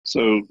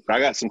So I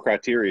got some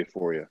criteria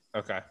for you.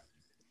 Okay.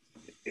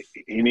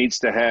 He needs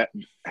to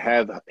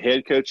have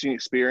head coaching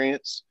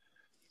experience,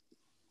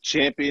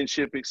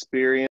 championship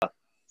experience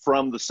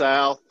from the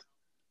South,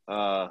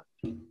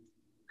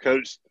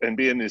 coached and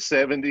be in his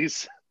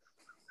 70s.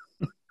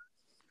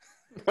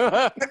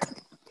 From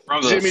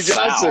the Jimmy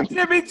Johnson. South.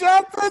 Jimmy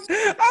Johnson.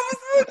 I was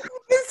looking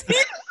at this.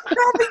 He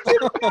probably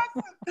Jimmy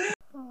Johnson.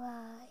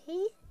 Rise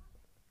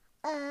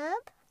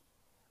up,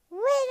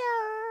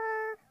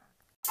 winner.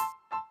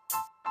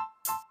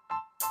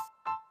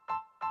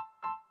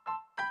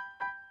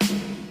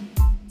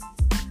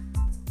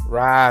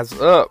 Rise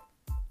up.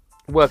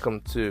 Welcome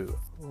to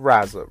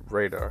Rise Up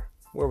Radar,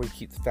 where we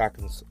keep the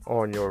Falcons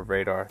on your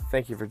radar.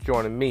 Thank you for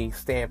joining me,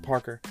 Stan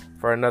Parker,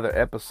 for another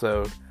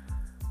episode.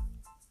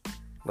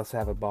 Let's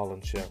have a ballin'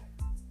 show.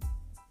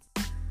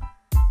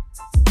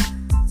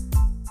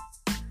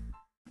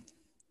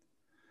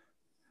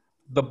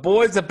 The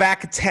boys are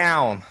back in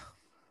town.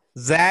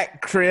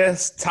 Zach,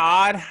 Chris,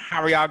 Todd,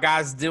 how are y'all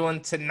guys doing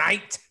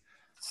tonight?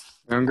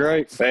 Doing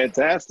great.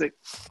 Fantastic.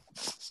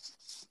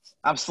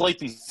 I'm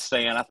sleepy,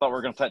 Stan. I thought we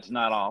were going to take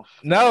tonight off.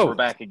 No. We're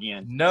back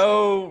again.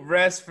 No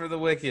rest for the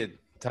wicked,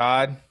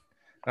 Todd.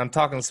 I'm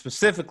talking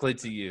specifically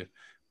to you.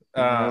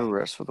 No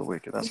rest for the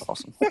wicked. That's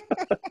awesome.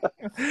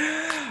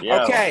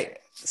 Yeah. Okay,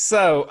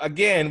 so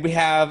again, we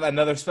have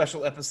another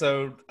special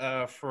episode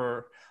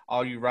for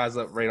all you Rise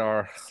Up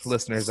Radar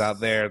listeners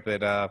out there.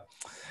 That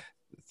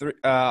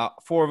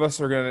four of us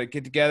are going to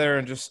get together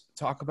and just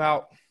talk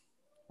about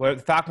where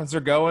the Falcons are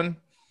going,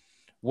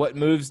 what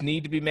moves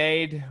need to be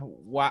made.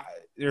 Why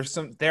there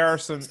are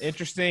some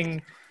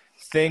interesting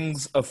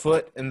things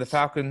afoot in the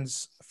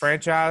Falcons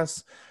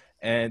franchise,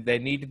 and they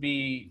need to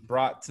be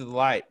brought to the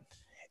light.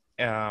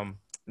 And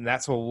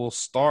that's where we'll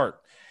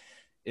start.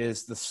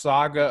 Is the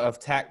saga of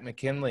Takk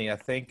McKinley, I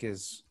think,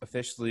 is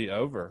officially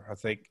over. I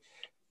think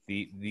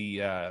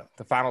the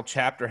final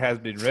chapter has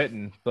been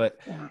written, but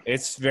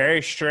it's a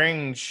very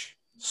strange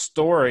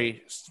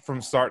story from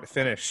start to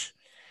finish,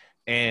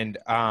 and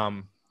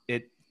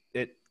it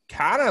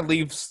kind of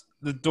leaves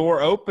the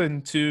door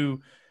open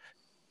to,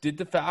 did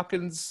the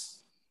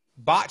Falcons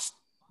botch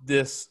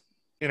this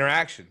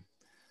interaction?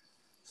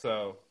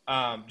 So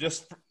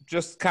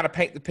just kind of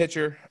paint the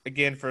picture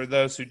again for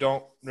those who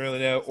don't really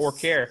know or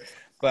care.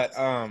 But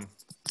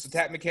so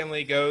Takk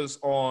McKinley goes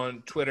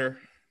on Twitter.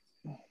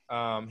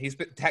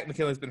 Takk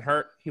McKinley's been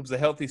hurt. He was a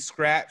healthy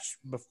scratch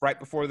right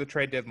before the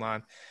trade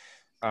deadline.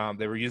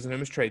 They were using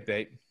him as trade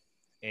bait,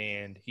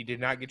 and he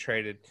did not get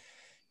traded.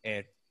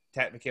 And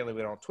Takk McKinley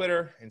went on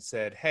Twitter and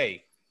said,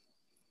 "Hey,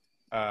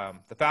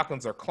 the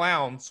Falcons are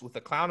clowns," with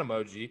a clown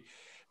emoji,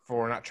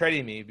 for not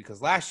trading me,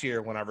 because last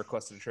year when I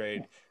requested a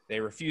trade, they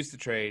refused to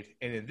trade,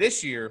 and then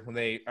this year when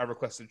I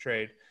requested a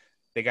trade,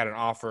 they got an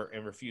offer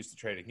and refused to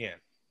trade again.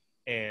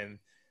 And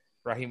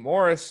Raheem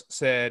Morris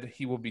said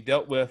he will be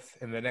dealt with,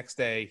 and the next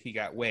day he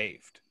got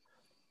waived.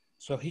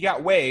 So he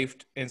got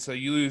waived, and so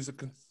you lose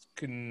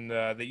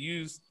they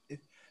use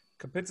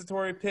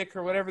compensatory pick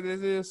or whatever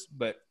this is,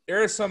 but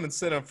there is some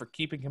incentive for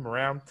keeping him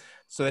around.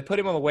 So they put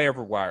him on the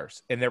waiver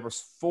wires, and there was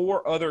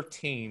 4 other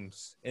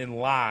teams in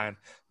line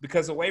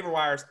because the waiver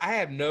wires. I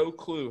have no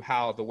clue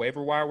how the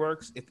waiver wire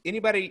works. If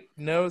anybody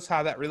knows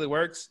how that really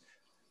works,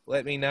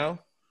 let me know.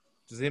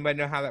 Does anybody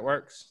know how that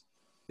works?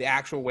 The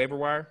actual waiver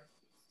wire?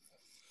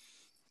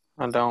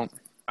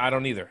 I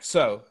don't either.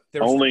 So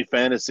there's Only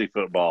fantasy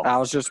football. I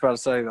was just about to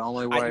say the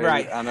only way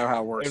I know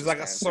how it works. There's like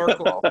a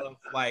circle of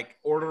like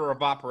order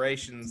of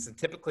operations, and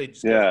typically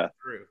just goes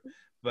through.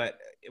 But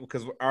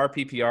because our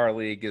PPR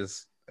league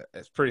it's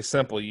pretty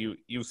simple.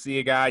 You see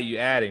a guy, you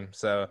add him.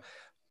 So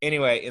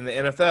anyway, in the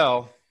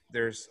NFL,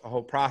 there's a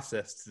whole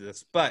process to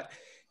this. But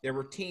there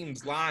were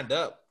teams lined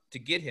up to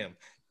get him.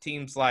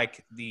 Teams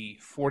like the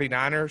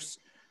 49ers,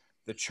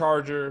 the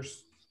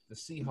Chargers, the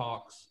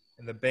Seahawks,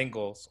 and the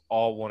Bengals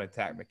all wanted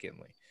Takk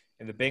McKinley.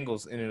 And the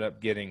Bengals ended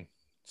up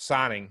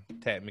signing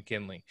Takk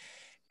McKinley.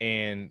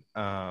 And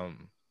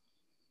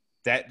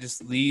that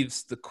just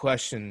leaves the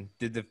question,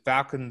 did the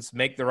Falcons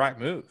make the right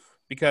move?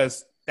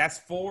 Because that's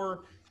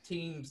 4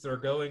 teams that are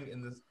going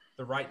in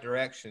the right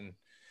direction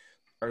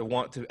or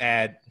want to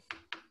add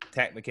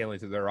Takk McKinley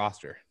to their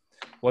roster.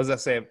 What does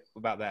that say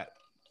about that?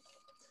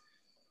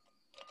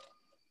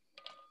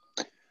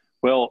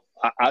 Well,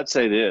 I'd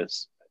say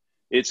this.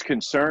 It's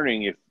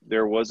concerning if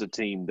there was a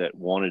team that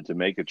wanted to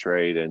make a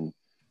trade and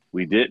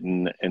we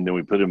didn't, and then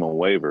we put him on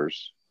waivers.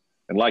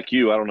 And like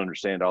you, I don't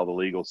understand all the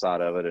legal side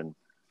of it and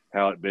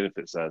how it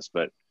benefits us.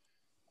 But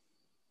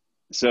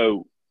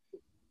so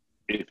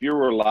if you're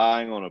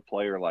relying on a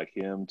player like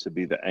him to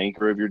be the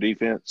anchor of your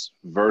defense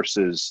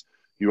versus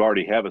you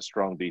already have a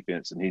strong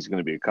defense and he's going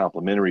to be a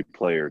complementary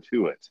player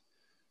to it,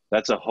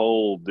 that's a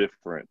whole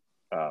different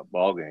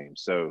ballgame.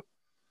 So,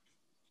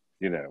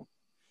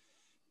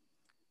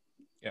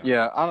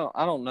 Yeah,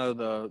 I don't know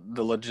the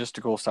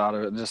logistical side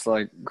of it, just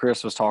like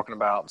Chris was talking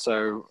about.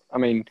 So, I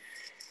mean,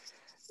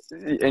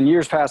 in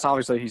years past,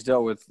 obviously he's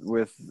dealt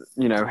with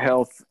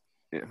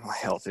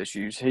health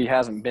issues. He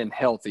hasn't been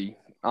healthy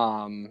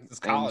It's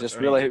and college. just I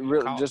mean,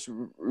 really college. just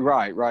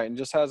right, and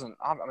just hasn't.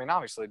 I mean,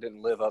 obviously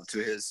didn't live up to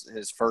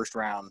his first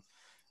round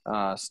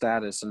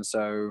status, and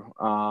so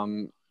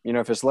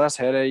if it's less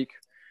headache,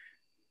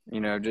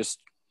 just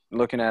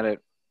looking at it,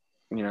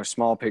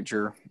 small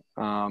picture,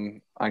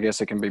 I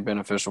guess it can be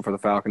beneficial for the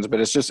Falcons, but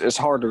it's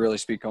hard to really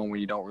speak on when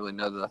you don't really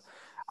know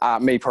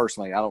me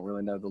personally, I don't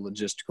really know the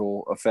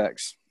logistical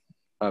effects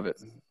of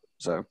it.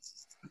 So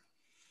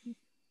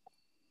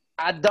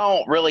I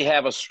don't really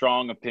have a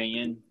strong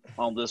opinion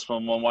on this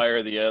one way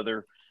or the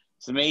other.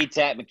 To me,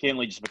 Tat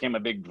McKinley just became a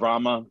big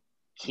drama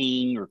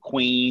king or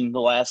queen the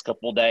last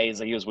couple of days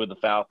that he was with the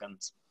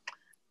Falcons.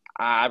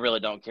 I really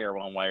don't care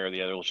one way or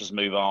the other. Let's just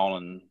move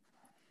on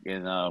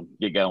and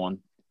get going.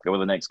 Go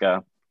with the next guy.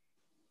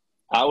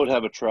 I would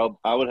have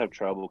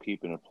trouble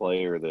keeping a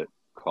player that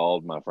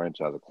called my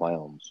franchise a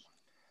clowns.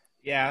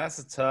 Yeah, that's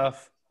a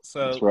tough.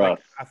 So It's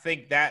rough. I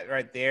think that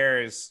right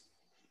there is,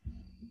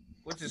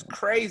 which is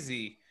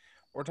crazy.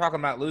 We're talking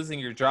about losing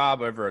your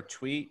job over a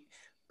tweet,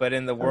 but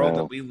in the world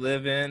that we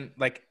live in,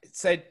 like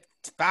say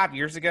 5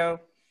 years ago,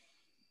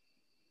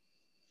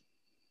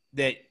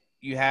 that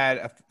you had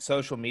a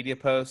social media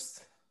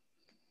post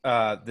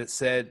that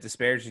said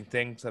disparaging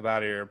things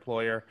about your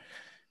employer.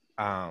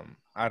 I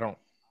don't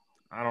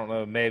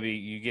know. Maybe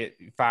you get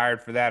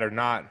fired for that or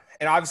not.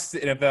 And obviously,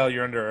 NFL,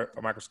 you're under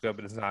a microscope,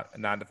 and it's not a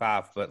 9 to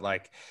 5. But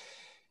like,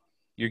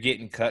 you're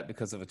getting cut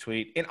because of a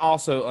tweet, and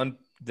also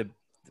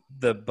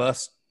the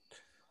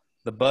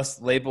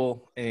bust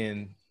label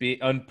and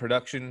be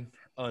unproduction.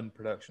 I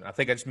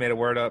think I just made a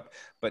word up,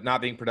 but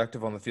not being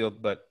productive on the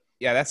field. But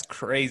yeah, that's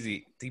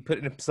crazy. He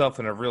put himself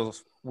in a real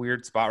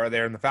weird spot right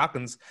there. And the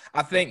Falcons,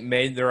 I think,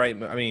 made the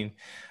right. I mean,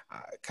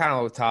 kind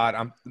of with Todd.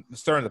 I'm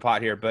stirring the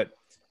pot here, but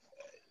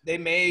they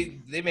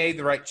made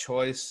the right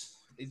choice.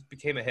 It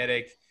became a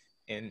headache,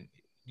 and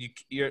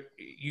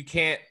you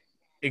can't,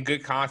 in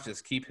good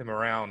conscience, keep him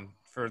around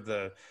for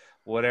the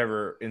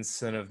whatever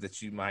incentive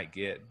that you might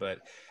get. But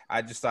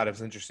I just thought it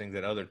was interesting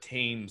that other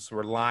teams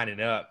were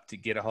lining up to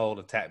get a hold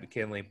of Tat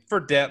McKinley for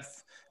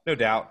depth, no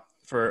doubt.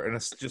 And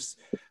it's just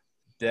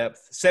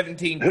depth.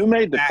 17. Who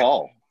made the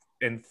call?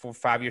 And for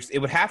 5 years, it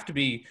would have to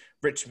be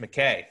Rich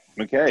McKay.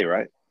 McKay,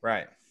 right?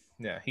 Right.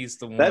 Yeah, he's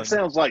the one. That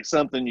sounds like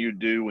something you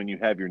do when you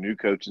have your new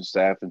coaching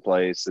staff in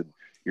place and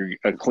you're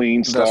a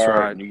clean start. That's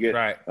right. And you get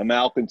Right. a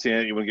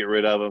malcontent. You want to get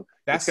rid of them.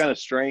 That's It's kind of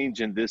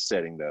strange in this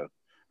setting, though.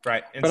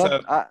 right. And but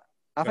so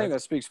I think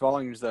that speaks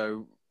volumes,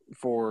 though,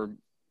 for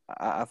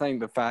I think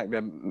the fact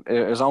that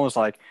it's almost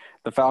like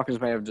the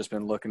Falcons may have just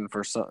been looking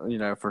for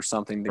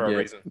something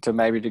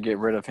to get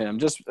rid of him.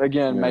 Just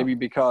again, maybe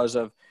because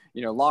of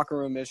locker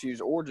room issues,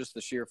 or just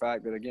the sheer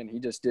fact that again he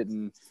just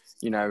didn't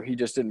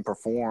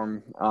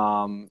perform.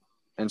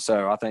 And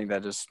so I think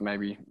that just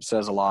maybe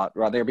says a lot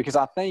right there. Because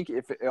I think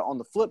if on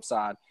the flip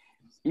side,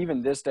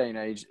 even this day and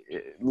age,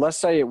 let's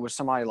say it was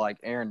somebody like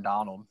Aaron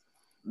Donald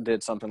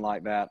did something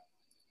like that.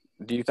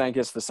 Do you think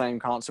it's the same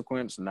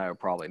consequence? No,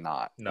 probably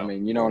not. No. I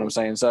mean, you know what I'm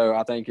saying? So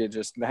I think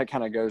that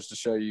kind of goes to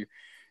show you,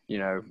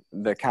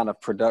 the kind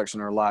of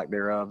production or lack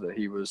thereof that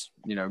he was,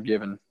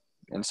 given.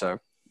 And so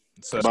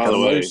By the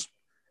way, loose.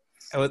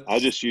 I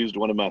just used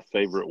one of my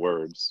favorite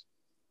words.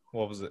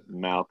 What was it?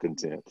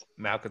 Malcontent.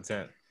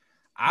 Malcontent.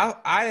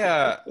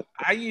 I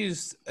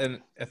used a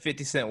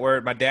 50-cent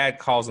word. My dad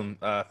calls them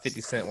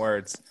 50-cent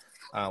words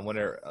when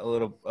they're a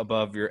little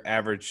above your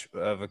average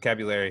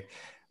vocabulary.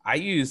 I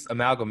used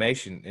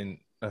amalgamation in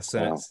a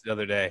sentence the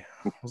other day.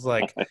 I was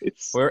like,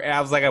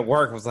 I was like at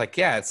work. I was like,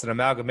 yeah, it's an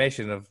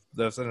amalgamation of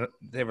those.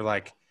 They were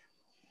like,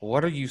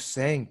 what are you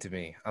saying to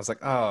me? I was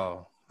like,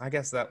 oh, I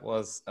guess that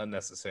was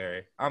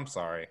unnecessary. I'm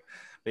sorry.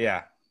 But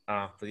yeah,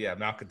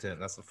 malcontent.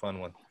 That's a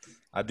fun one.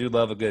 I do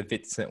love a good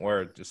 50-cent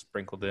word just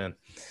sprinkled in.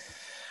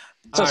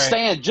 So,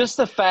 Stan, just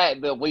the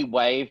fact that we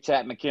waived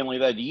Tat McKinley,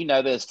 though, do you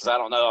know this? Because I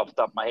don't know off the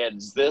top of my head.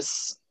 Is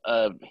this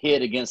a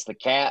hit against the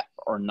cap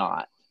or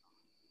not?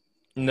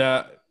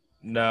 No.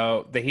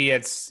 He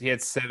had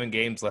 7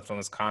 games left on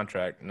his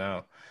contract.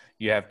 No,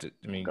 you have to.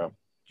 I mean,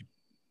 you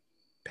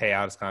pay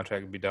out his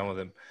contract and be done with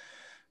him.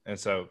 And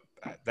so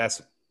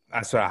that's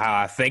how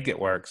I think it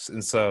works.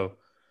 And so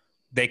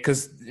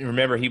because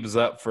remember he was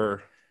up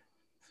for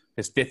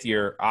his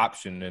 5th-year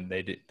option and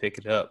they didn't pick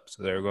it up,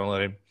 so they were going to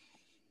let him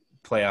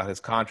play out his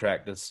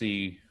contract to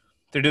see.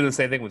 They're doing the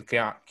same thing with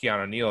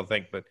Keanu Neal, I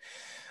think, but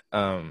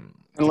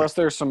unless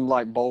there's some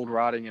like bold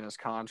writing in his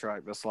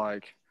contract that's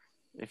like,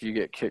 if you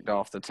get kicked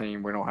off the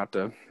team, we don't have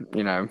to,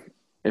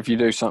 if you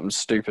do something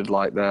stupid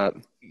like that,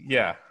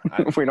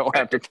 we don't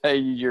have to pay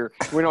you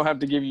we don't have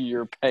to give you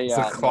your payout. It's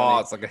a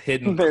clause, like a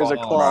hidden There's clause. a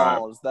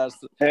clause. That's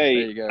hey,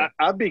 there you go.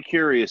 I'd be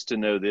curious to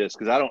know this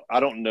because I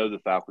don't know the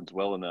Falcons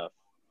well enough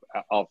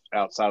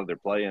outside of their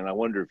play, and I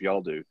wonder if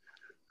y'all do.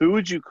 Who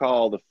would you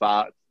call the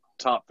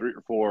top 3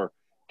 or 4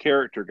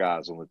 character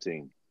guys on the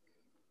team?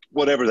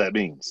 Whatever that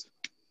means.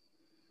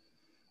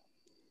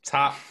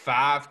 Top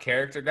 5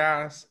 character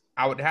guys?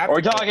 I would have.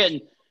 We're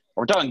talking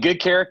good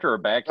character or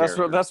bad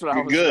character. That's what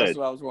I was. Good. That's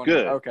what I was wondering.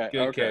 Good. Okay.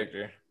 Good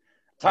character.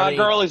 Todd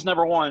Gurley's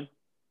number 1.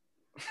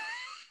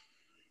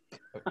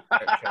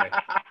 Okay.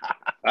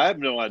 I have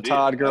no idea.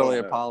 Todd Gurley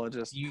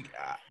apologist. You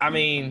got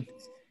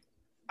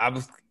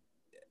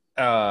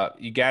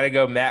to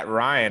go Matt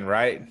Ryan,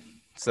 right?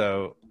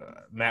 So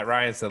Matt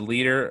Ryan's the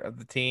leader of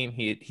the team.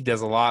 He does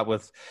a lot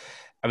with,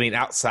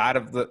 outside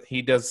of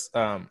he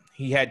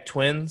had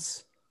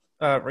twins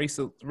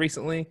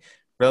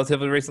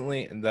relatively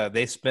recently, and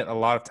they spent a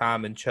lot of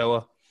time in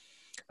CHOA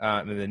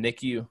in the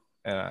NICU.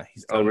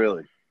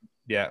 Really?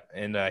 Yeah,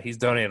 and he's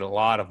donated a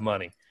lot of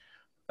money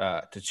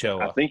to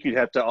CHOA. I think you'd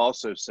have to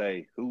also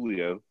say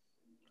Julio.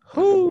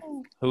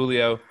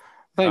 Julio.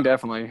 I think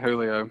definitely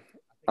Julio.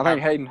 I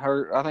think Hayden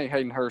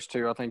Hurst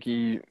too. I think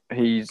him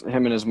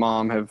and his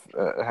mom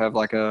have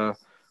like a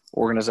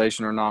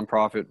organization or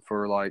nonprofit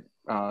for like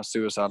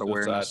suicide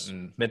awareness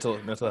and mental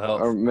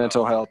health or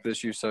mental health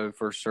issues. So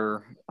for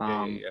sure.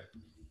 Yeah.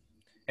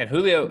 And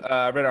Julio,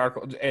 I read an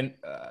article, and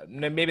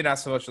maybe not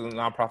so much on the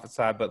nonprofit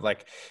side, but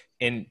like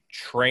in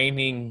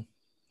training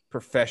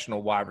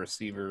professional wide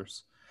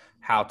receivers,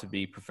 how to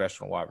be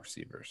professional wide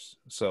receivers.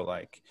 So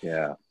like,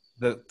 yeah,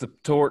 the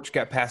torch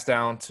got passed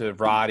down to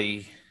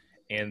Roddy,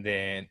 and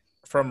then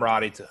from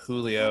Roddy to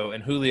Julio,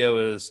 and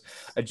Julio is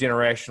a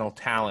generational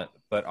talent,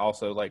 but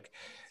also like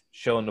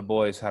showing the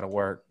boys how to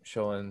work,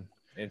 and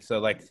so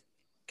like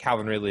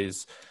Calvin Ridley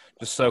is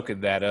just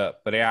soaking that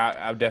up. But yeah,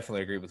 I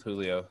definitely agree with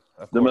Julio.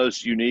 The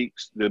most unique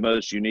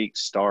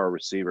star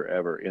receiver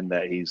ever, in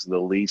that he's the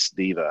least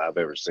diva I've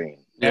ever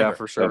seen. Yeah,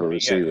 for sure. Ever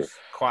receiver. Yeah,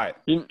 quiet.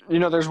 You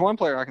know, there's one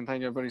player I can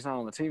think of, but he's not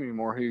on the team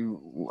anymore,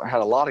 who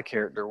had a lot of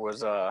character,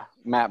 was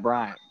Matt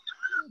Bryant.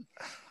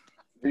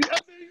 I knew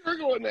you were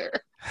going there.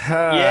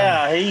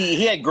 Yeah,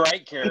 he had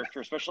great character,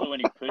 especially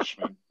when he pushed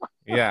me.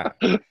 Yeah,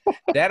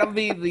 that'll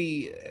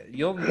be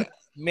you'll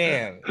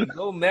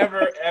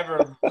never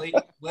ever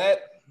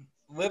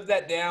live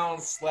that down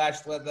 /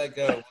 let that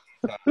go.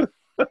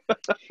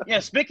 Yeah,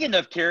 speaking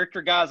of character,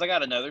 guys, I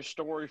got another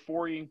story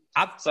for you.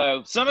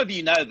 So some of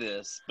you know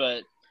this,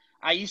 but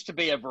I used to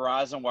be a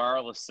Verizon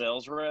wireless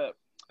sales rep.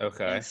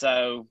 Okay. And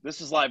so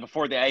this is like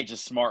before the age of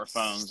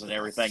smartphones and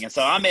everything. And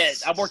so I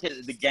worked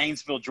at the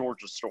Gainesville,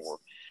 Georgia store.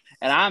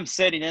 And I'm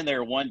sitting in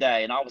there one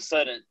day, and all of a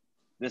sudden,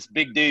 this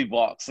big dude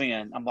walks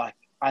in. I'm like,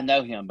 I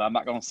know him, but I'm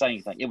not going to say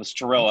anything. It was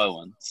Terrell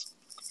Owens.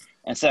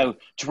 And so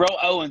Terrell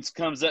Owens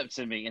comes up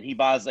to me, and he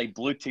buys a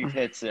Bluetooth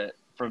headset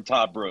from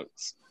Todd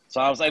Brooks.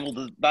 So I was able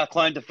to, my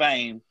claim to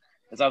fame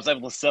is I was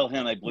able to sell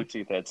him a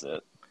Bluetooth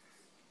headset.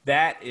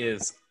 That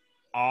is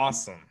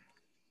awesome.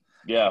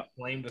 Yeah.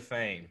 Claim to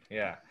fame.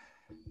 Yeah.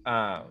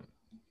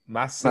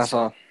 My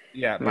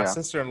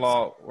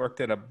sister-in-law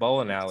worked at a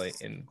bowling alley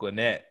in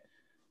Gwinnett,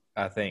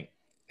 I think,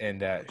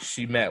 and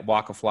she met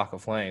Waka Flocka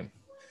Flame,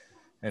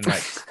 and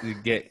like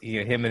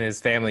him and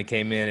his family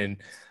came in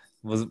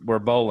and were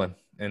bowling,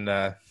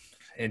 and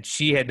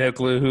she had no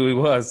clue who he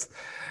was,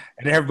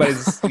 and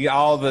everybody's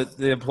all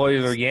the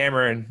employees are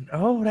yammering,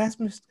 oh, that's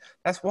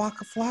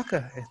Waka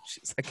Flocka, and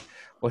she's like,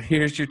 well,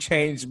 here's your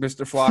change,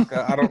 Mr.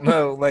 Flocka. I don't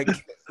know, like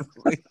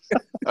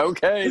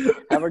okay,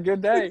 have a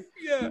good day.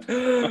 Yeah,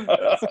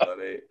 that's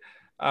funny.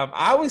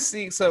 I always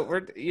see. So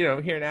we're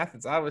here in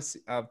Athens. I'm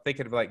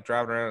thinking of like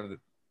driving around the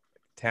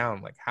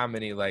town, like how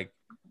many like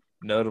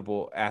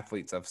notable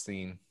athletes I've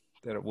seen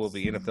that will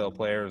be NFL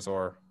players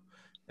or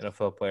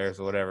NFL players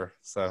or whatever.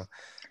 So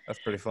that's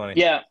pretty funny.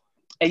 Yeah,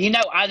 and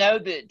I know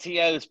that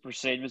T.O. is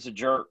perceived as a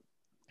jerk,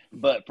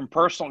 but from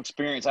personal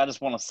experience, I just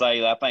want to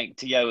say that I think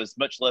T.O. is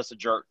much less a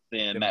jerk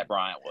than Matt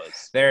Bryant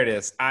was. There it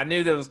is. I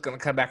knew that was going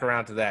to come back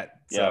around to that.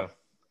 So. Yeah.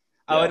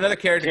 Oh, another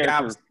character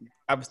guy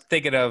I was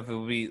thinking of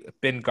would be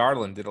Ben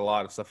Garland. Did a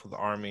lot of stuff with the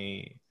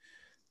Army,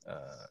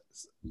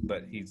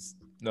 but he's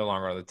no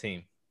longer on the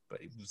team. But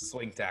he was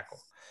swing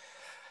tackle.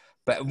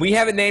 But we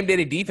haven't named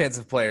any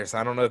defensive players.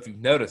 I don't know if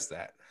you've noticed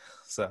that.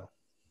 So,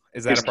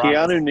 is that a problem?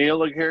 Keanu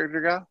Neal a character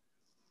guy?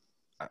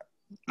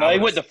 No, he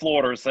went to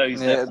Florida, so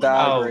he's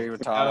I agree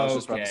with Todd. I was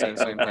just about to say the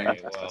same thing.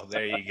 Well,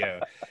 there you go.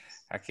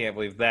 I can't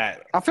believe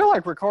that. I feel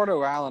like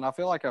Ricardo Allen. I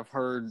feel like I've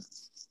heard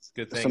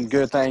some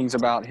good things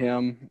about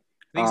him.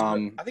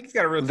 I think he's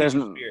got a real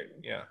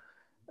spirit. Yeah.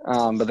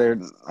 But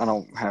I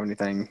don't have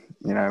anything,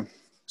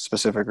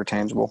 specific or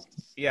tangible.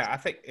 Yeah, I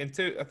think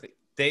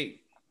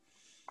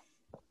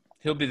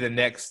he'll be the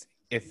next.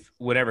 If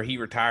whenever he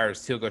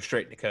retires, he'll go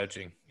straight into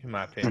coaching. In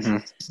my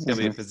opinion, he'll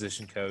be a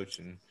position coach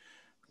and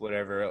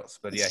whatever else.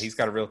 But yeah, he's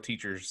got a real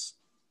teacher's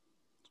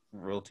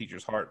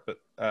heart. But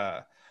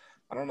I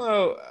don't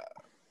know.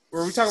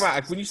 Were we talking about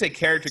like, when you say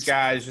character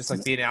guys, just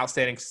like being an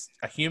outstanding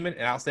human,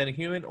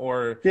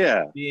 or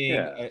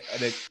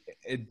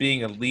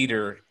being a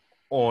leader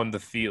on the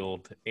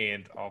field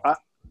and off?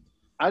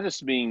 I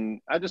just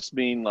mean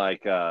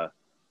like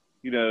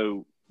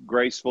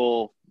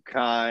graceful,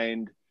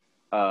 kind,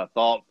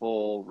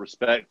 thoughtful,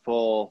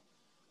 respectful,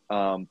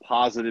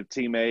 positive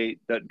teammate,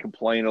 doesn't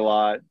complain a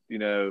lot,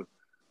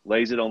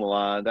 lays it on the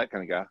line, that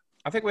kind of guy.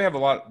 I think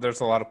there's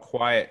a lot of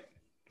quiet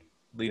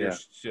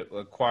leadership,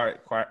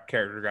 quiet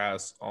character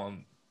guys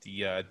on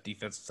the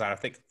defensive side. I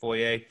think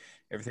Foye,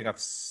 everything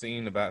I've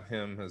seen about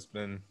him has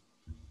been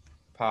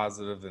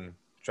positive and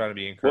trying to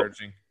be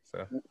encouraging.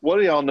 So, what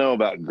do y'all know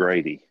about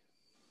Grady?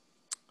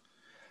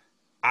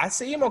 I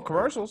see him on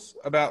commercials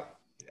about.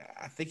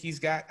 I think he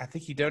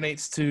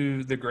donates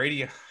to the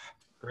Grady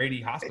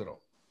Hospital.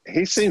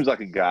 He seems like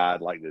a guy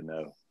I'd like to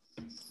know.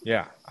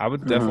 Yeah, I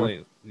would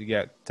definitely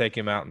take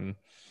him out and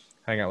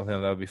hang out with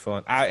him. That would be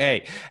fun.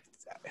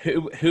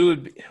 Who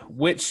would be,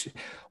 which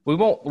we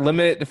won't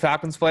limit it to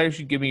Falcons players.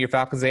 You give me your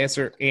Falcons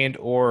answer and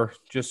or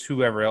just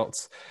whoever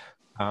else.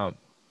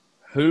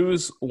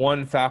 Who's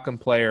one Falcon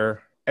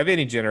player of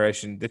any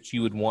generation that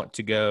you would want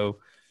to go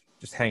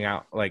just hang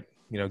out, like,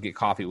 get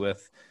coffee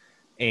with?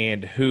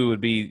 And who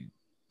would be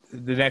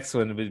the next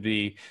one would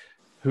be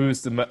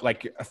who's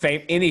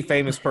any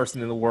famous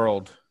person in the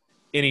world,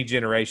 any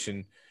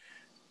generation,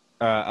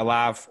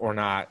 alive or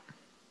not,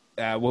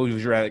 what would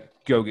you rather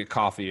go get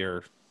coffee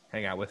or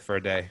hang out with for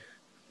a day?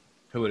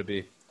 Who would it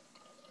be?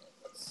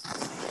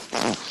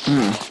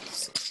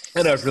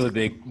 I know it's really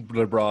big,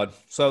 really broad.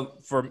 So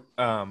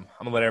I'm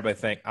gonna let everybody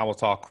think. I will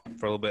talk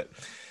for a little bit.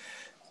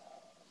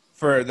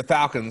 For the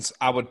Falcons,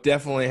 I would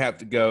definitely have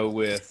to go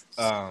with.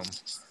 I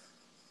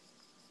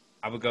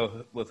would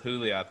go with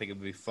Julio. I think it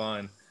would be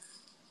fun,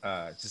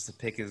 just to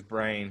pick his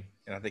brain,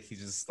 and I think he's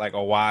just like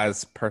a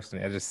wise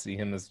person. I just see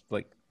him as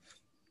like.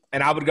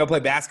 And I would go play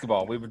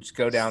basketball. We would just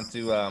go down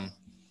to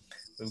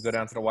we would go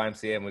down to the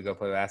YMCA and we'd go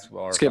play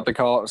basketball. Or skip the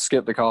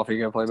coffee,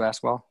 go play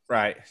basketball.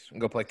 Right,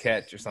 and go play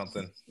catch or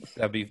something.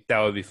 That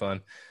would be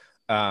fun.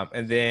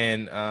 And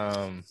then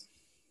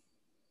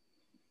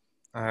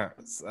a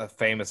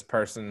famous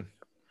person.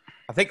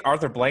 I think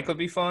Arthur Blank would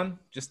be fun,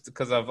 just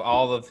because of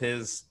all of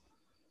his.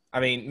 I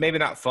mean, maybe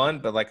not fun,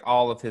 but like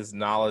all of his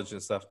knowledge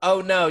and stuff.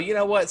 Oh no, you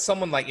know what?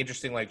 Someone like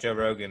interesting like Joe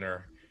Rogan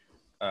or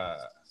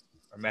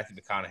Matthew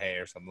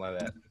McConaughey or something like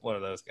that. One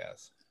of those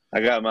guys. I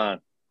got mine.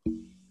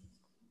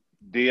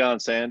 Deion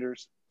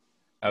Sanders.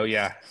 Oh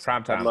yeah,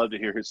 prime time. I'd love to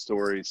hear his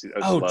stories.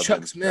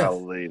 Chuck Smith. I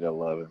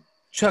love him.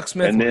 Chuck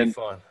Smith would be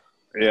fun.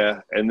 Yeah,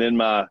 and then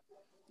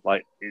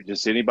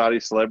just anybody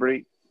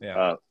celebrity.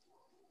 Yeah.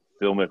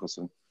 Phil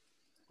Mickelson.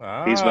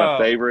 Oh. He's my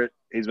favorite.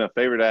 He's my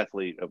favorite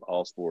athlete of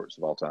all sports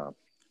of all time.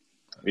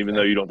 Even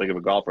though you don't think of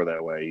a golfer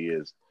that way, he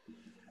is.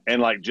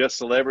 And like just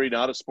celebrity,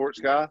 not a sports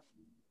guy.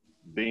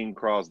 Bing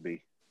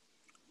Crosby.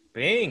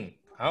 Bing.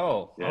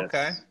 Oh, yes.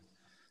 Okay.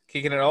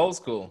 Kicking it old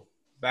school.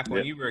 Back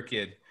when you were a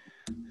kid.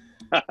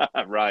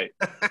 Right.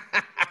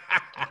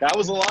 I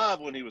was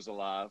alive when he was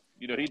alive.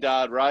 He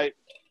died right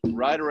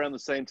around the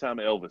same time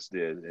Elvis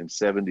did in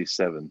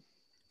 1977.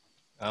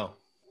 Oh,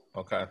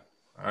 okay.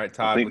 All right,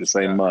 Todd. I think the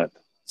same month.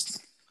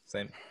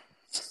 Same.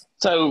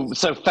 So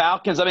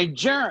Falcons. I mean,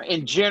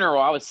 in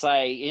general, I would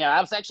say, I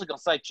was actually going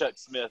to say Chuck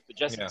Smith, but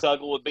Jesse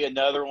Tuggle would be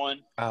another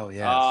one. Oh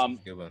yeah,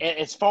 good one.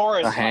 As far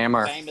as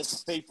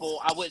famous people,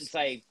 I wouldn't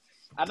say.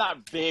 I'm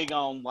not big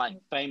on like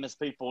famous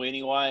people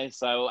anyway,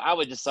 so I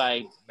would just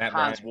say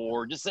Hines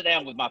Ward. Just sit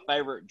down with my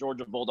favorite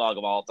Georgia Bulldog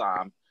of all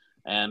time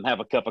and have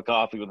a cup of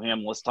coffee with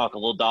him. Let's talk a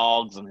little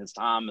dogs and his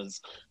time as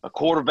a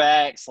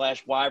quarterback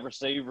 / wide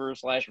receiver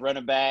 /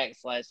 running back /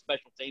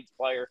 special teams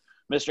player,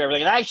 Mr.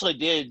 Everything. And I actually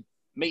did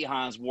meet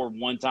Hines Ward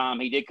one time.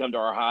 He did come to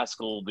our high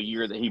school the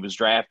year that he was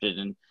drafted,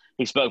 and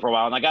he spoke for a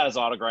while. And I got his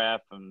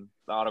autograph, and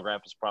the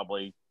autograph is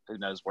probably who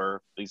knows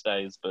where these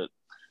days, but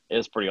it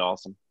was pretty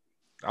awesome.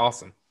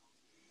 Awesome.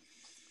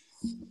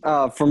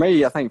 For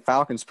me, I think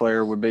Falcons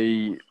player would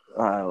be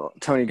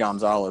Tony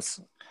Gonzalez.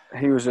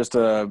 He was just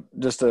a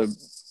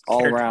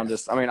all around,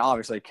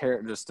 obviously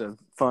just a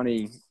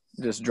funny,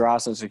 just dry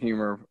sense of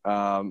humor,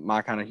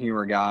 my kind of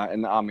humor guy.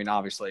 And I mean,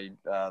 obviously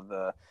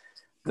the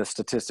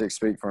statistics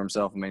speak for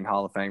himself. I mean,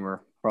 Hall of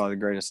Famer, probably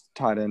the greatest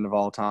tight end of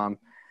all time.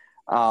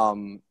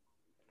 And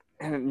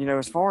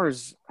as far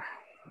as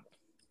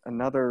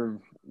another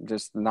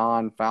just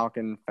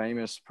non-Falcon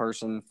famous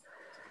person,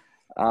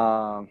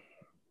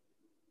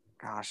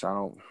 gosh,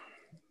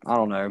 I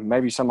don't know.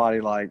 Maybe somebody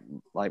like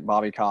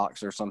Bobby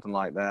Cox or something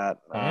like that.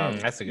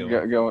 That's a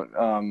good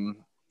one.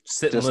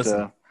 Sit and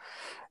listen.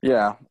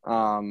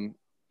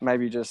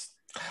 Maybe just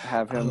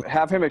have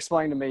him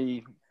explain to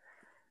me,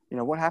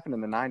 what happened in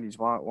the 90s?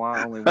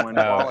 Why only one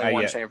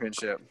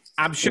championship?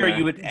 I'm sure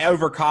you would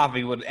over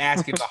coffee would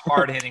ask him the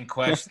hard hitting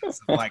questions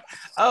like,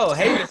 "Oh,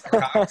 hey, Mr.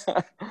 Cox,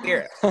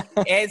 here,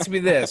 answer me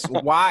this: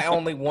 why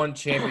only one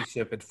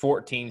championship and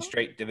 14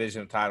 straight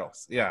division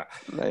titles?" Yeah,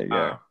 there you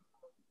go.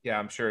 Yeah,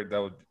 I'm sure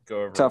that would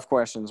go over. Tough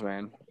questions,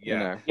 man.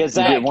 Yeah.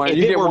 Zach,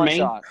 you get one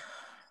shot.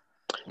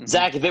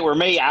 Zach, if it were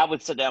me, I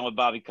would sit down with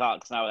Bobby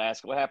Cox and I would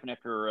ask what happened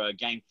after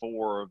Game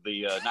 4 of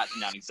the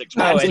 1996.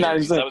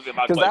 1996. That would be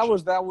my question.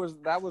 Because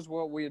that was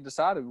what we had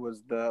decided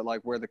was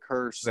where the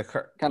curse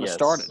kind of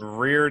started.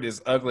 Reared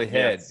his ugly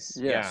head.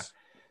 Yes.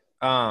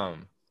 Yeah. I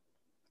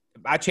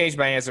changed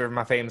my answer.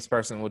 My famous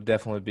person would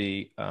definitely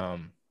be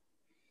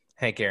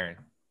Hank Aaron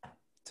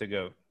to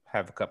go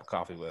have a cup of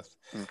coffee with.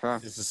 Okay.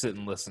 Just to sit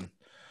and listen.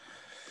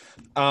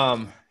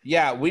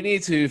 We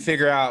need to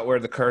figure out where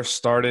the curse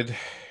started.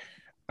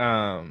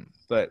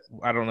 But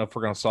I don't know if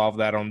we're going to solve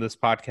that on this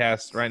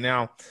podcast right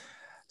now.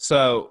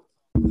 So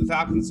the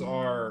Falcons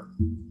are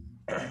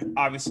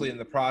obviously in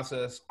the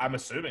process, I'm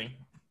assuming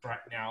right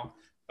now,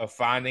 of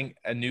finding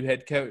a new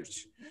head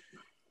coach.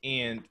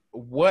 And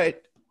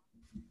what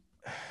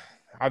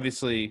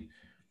obviously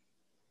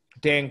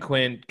Dan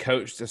Quinn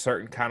coached a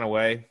certain kind of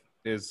way.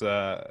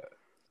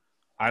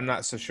 I'm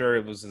not so sure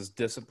it was as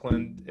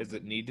disciplined as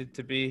it needed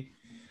to be.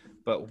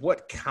 But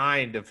what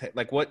kind of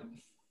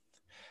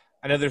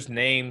I know there's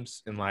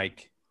names and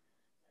like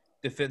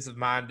defensive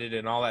minded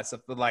and all that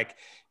stuff, but like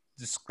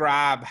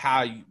describe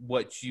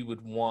what you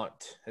would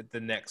want at the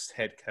next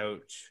head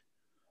coach.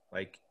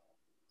 Like,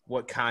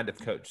 what kind of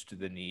coach do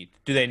they need?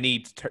 Do they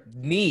need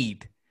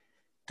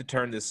to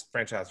turn this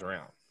franchise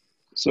around?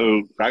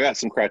 So I got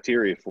some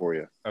criteria for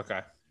you.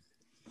 Okay.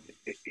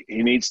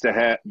 He needs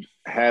to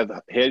have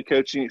head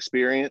coaching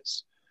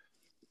experience,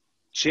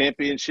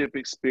 championship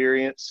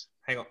experience.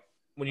 Hang on.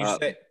 When you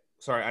say –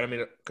 sorry, I don't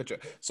mean to cut you.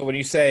 So when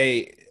you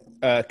say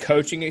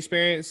coaching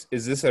experience,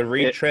 is this a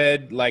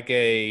retread like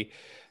a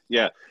 –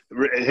 Yeah.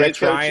 Head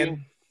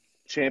coaching,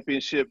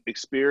 championship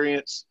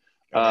experience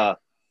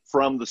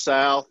from the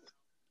South,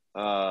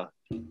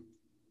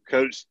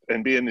 coached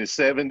and be in his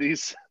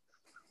 70s.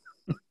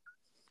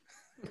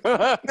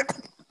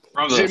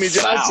 Jimmy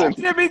Johnson.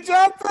 Jimmy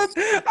Johnson.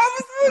 I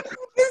was like,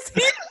 is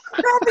he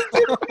probably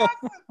Jimmy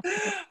Johnson?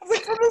 I was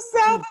like, from the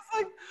South. I was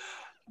like,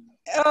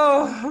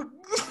 oh.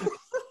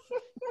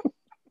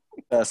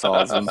 That's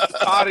awesome.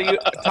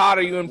 Todd,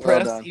 are you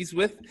impressed? Well, he's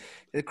with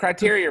the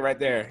criteria right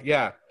there.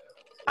 Yeah.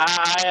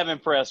 I am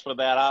impressed with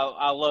that.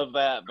 I love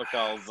that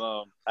because,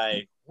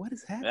 hey, what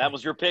is happening? That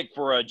was your pick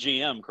for a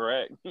GM,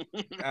 correct?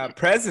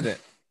 President.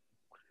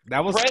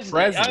 That was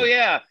president. Oh,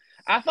 yeah.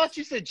 I thought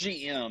you said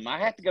GM. I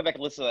have to go back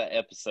and listen to that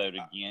episode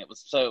again. It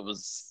was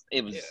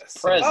yes.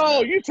 President.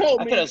 Oh, you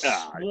told me. I could have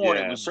sworn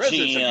it was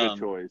President's GM. a good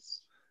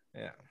choice.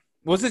 Yeah.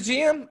 Was it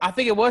GM? I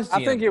think it was GM.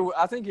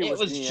 I think it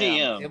was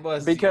GM. It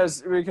was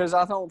because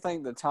I don't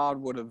think that Todd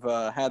would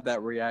have had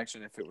that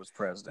reaction if it was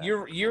president.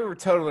 You're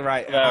totally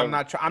right. I'm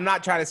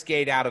not trying to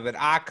skate out of it.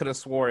 I could have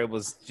swore it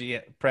was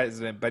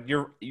president, but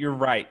you're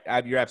right.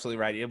 You're absolutely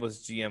right. It was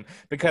GM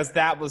because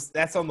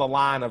that's on the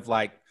line of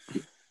like,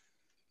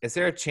 is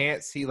there a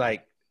chance he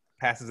like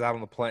passes out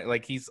on the plane?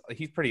 Like he's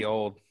pretty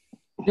old.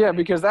 Yeah,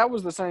 because that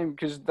was the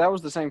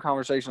same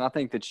conversation. I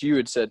think that you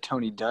had said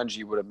Tony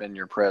Dungy would have been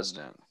your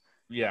president.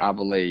 Yeah, I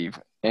believe.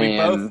 We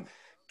both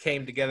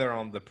came together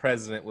on the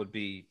president would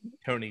be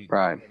Tony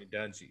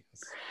Dungy.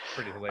 It's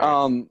pretty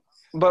hilarious.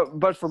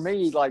 But for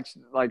me, like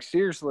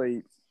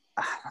seriously,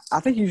 I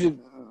think you should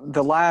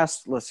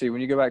let's see, when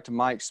you go back to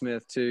Mike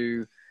Smith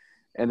too,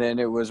 and then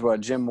it was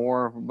Jim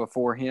Moore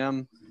before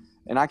him.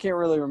 And I can't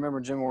really remember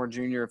Jim Moore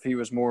Jr. if he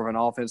was more of an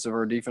offensive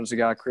or defensive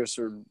guy. Chris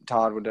or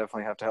Todd would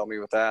definitely have to help me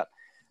with that.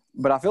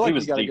 But I feel like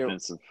you got to go.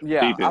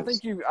 Yeah,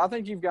 defense. I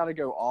think you've got to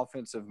go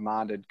offensive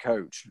minded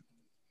coach.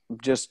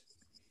 Just,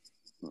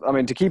 I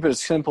mean, to keep it as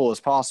simple as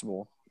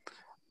possible.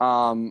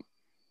 I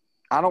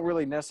don't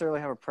really necessarily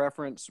have a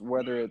preference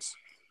whether it's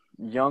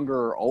younger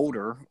or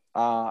older.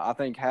 I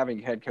think having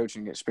head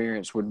coaching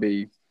experience would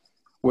be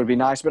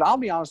nice. But I'll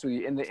be honest with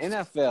you, in the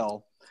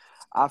NFL,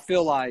 I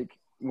feel like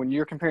when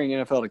you're comparing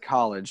NFL to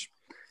college,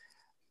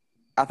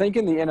 I think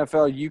in the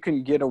NFL you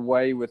can get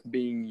away with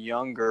being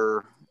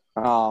younger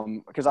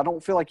because I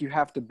don't feel like you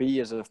have to be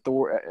as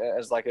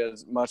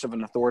much of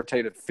an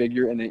authoritative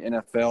figure in the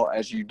NFL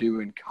as you do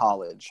in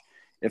college,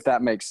 if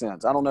that makes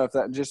sense. I don't know if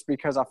that just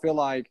because I feel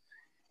like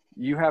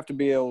you have to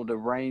be able to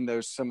rein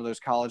some of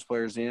those college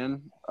players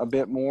in a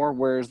bit more,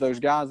 whereas those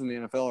guys in the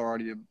NFL are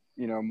already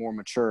more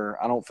mature.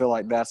 I don't feel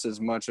like that's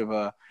as much of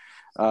a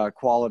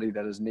quality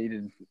that is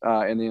needed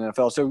in the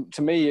NFL. So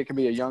to me, it could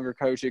be a younger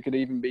coach. It could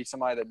even be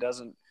somebody that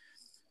doesn't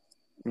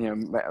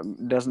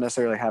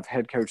necessarily have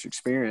head coach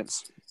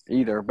experience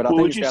either. But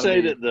would you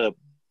say that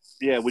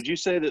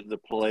the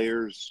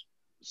players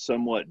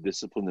somewhat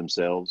discipline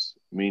themselves,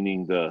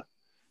 meaning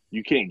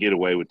you can't get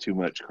away with too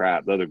much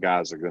crap. The other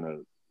guys are going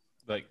to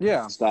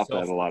stop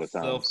that a lot of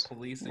times.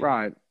 Self-policing.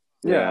 Right.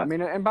 Yeah. I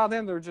mean, and by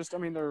then they're just. I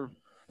mean,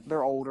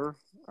 they're older.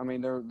 I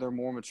mean, they're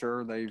more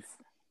mature.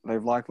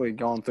 They've likely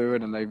gone through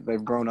it and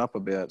they've grown up a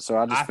bit. So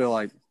I just feel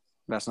like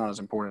that's not as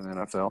important in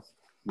the NFL.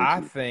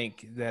 I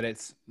think that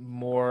it's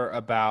more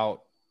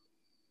about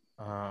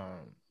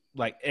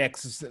like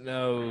X's and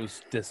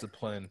O's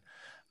discipline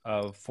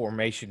of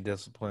formation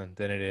discipline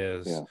than it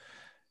is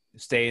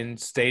stay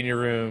in your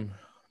room,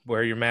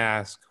 wear your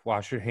mask,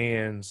 wash your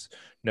hands,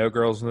 no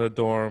girls in the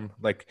dorm.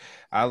 Like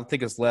I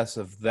think it's less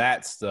of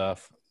that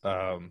stuff.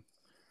 Go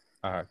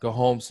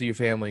home, see your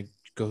family,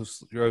 go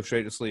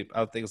straight to sleep.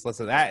 I think it's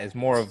less of that. It's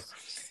more of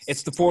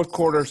it's the fourth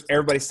quarters.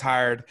 Everybody's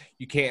tired.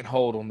 You can't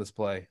hold on this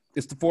play.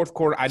 It's the fourth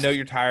quarter. I know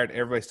you're tired.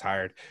 Everybody's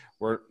tired.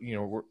 We're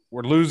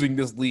losing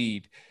this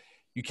lead.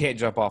 You can't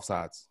jump off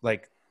sides.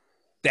 Like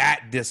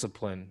that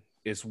discipline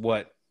is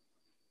what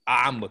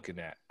I'm looking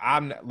at.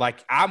 I'm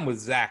with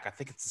Zach. I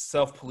think it's a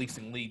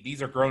self-policing league.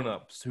 These are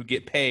grown-ups who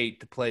get paid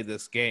to play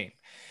this game.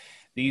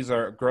 These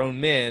are grown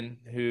men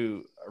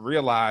who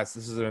realize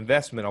this is an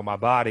investment on my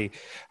body.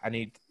 I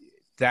need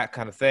that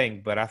kind of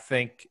thing. But I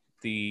think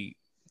the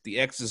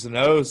X's and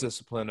O's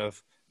discipline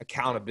of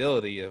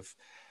accountability of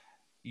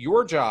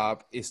your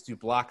job is to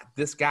block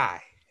this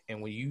guy.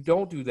 And when you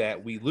don't do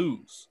that, we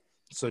lose.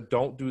 So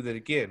don't do that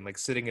again. Like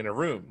sitting in a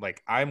room,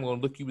 like I'm going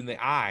to look you in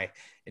the eye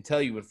and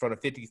tell you in front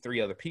of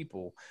 53 other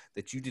people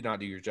that you did not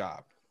do your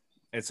job.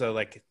 And so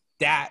like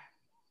that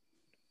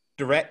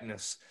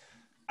directness,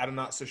 I'm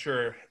not so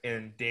sure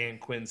in Dan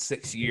Quinn's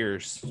 6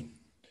 years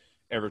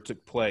ever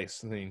took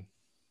place. I mean,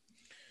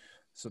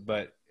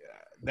 but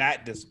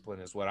that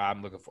discipline is what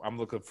I'm looking for. I'm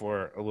looking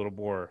for a little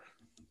more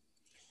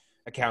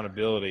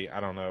accountability. I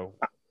don't know.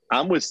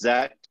 I'm with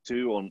Zach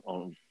too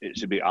on it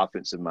should be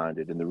offensive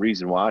minded, and the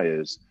reason why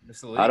is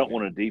I don't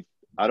want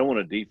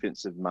a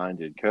defensive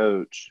minded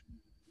coach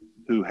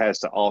who has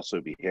to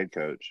also be head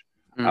coach.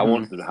 Mm-hmm. I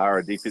want them to hire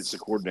a defensive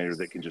coordinator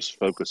that can just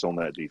focus on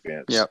that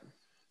defense. Yep.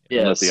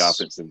 And let the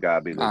offensive guy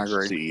be the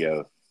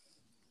CEO.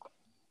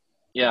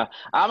 Yeah,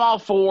 I'm all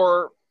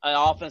for an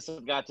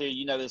offensive guy too.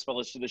 You know this, but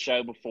listened to the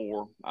show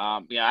before.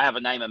 I have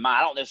a name in mind.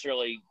 I don't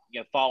necessarily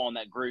fall in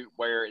that group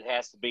where it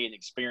has to be an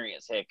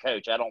experienced head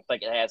coach. I don't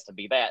think it has to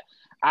be that.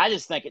 I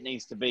just think it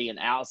needs to be an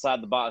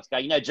outside the box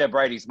guy. Joe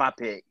Brady's my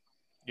pick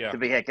to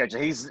be head coach.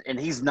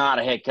 He's not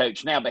a head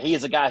coach now, but he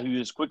is a guy who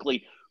has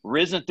quickly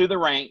risen through the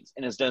ranks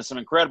and has done some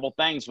incredible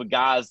things with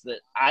guys that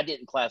I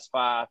didn't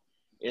classify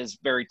as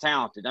very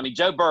talented. I mean,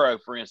 Joe Burrow,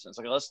 for instance.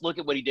 Okay, let's look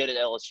at what he did at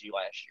LSU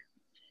last year.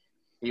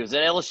 He was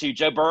at LSU.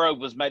 Joe Burrow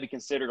was maybe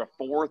considered a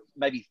fourth,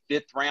 maybe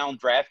fifth round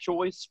draft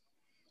choice.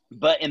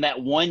 But in that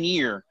 1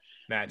 year,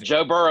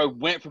 Joe Burrow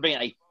went from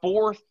being a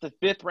fourth to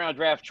fifth round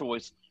draft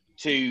choice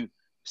to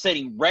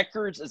setting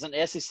records as an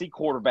SEC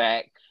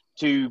quarterback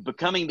to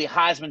becoming the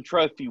Heisman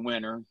Trophy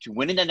winner to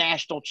winning the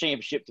national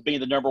championship to being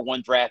the number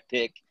one draft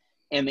pick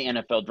in the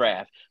NFL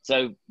draft.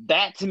 So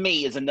that to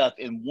me is enough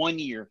in 1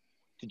 year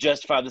to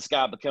justify this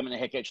guy becoming a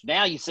head coach.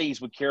 Now you see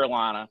he's with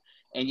Carolina.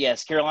 And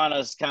yes,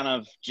 Carolina's kind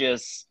of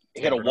just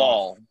hit a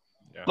wall.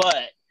 Yeah.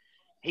 But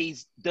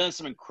he's done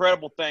some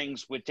incredible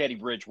things with Teddy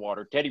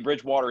Bridgewater. Teddy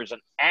Bridgewater is an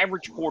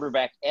average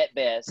quarterback at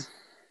best,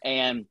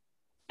 and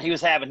he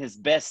was having his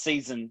best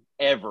season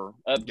ever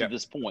up to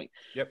this point.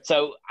 Yep.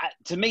 So,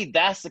 to me,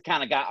 that's the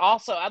kind of guy.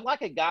 Also, I'd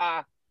like a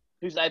guy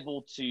who's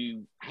able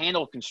to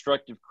handle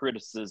constructive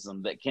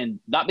criticism that can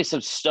not be so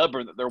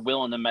stubborn that they're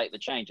willing to make the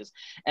changes.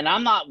 And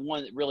I'm not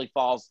one that really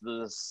falls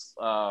to this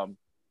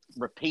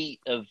repeat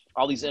of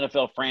all these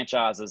NFL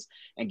franchises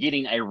and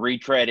getting a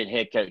retreaded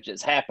head coach.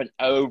 It's happened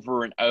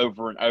over and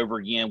over and over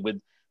again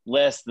with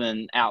less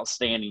than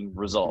outstanding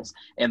results.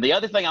 And the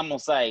other thing I'm going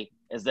to say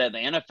is that the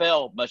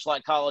NFL, much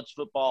like college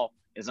football,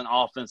 is an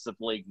offensive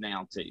league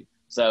now too.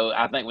 So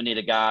I think we need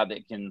a guy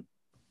that can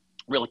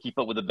really keep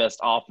up with the best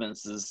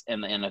offenses in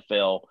the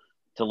NFL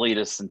to lead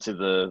us into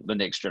the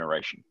next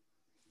generation.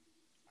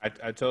 I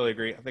totally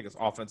agree. I think it's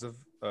offensive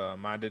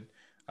minded.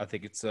 I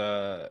think it's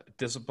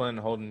discipline,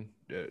 holding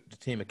the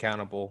team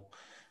accountable.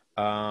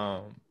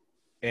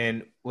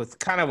 And with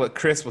kind of what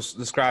Chris was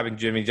describing,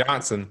 Jimmy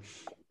Johnson,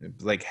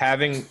 like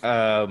having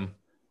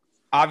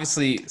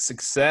obviously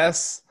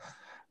success,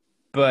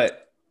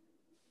 but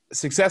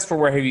success for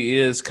where he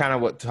is, kind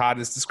of what Todd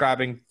is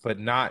describing, but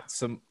not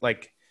some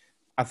like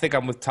I think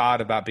I'm with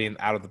Todd about being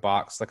out of the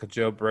box, like a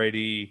Joe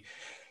Brady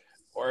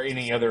or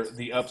any other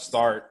the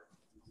upstart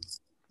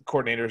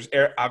coordinators.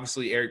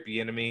 Obviously, Eric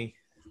Bieniemy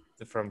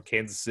from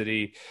Kansas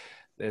City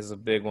is a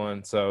big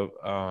one. So,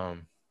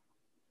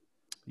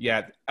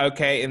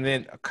 okay. And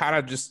then kind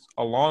of just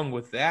along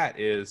with that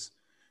is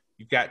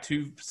you've got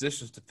two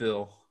positions to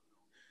fill,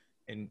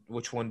 and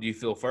which one do you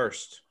fill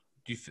first?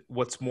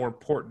 What's more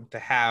important to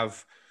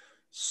have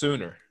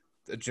sooner,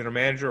 a general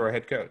manager or a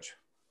head coach?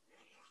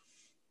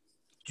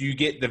 Do you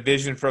get the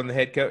vision from the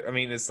head coach? I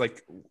mean, it's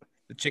like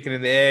the chicken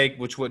and the egg.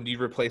 Which one do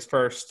you replace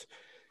first?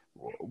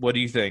 What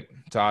do you think,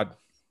 Todd?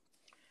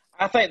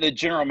 I think the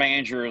general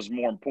manager is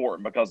more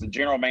important because the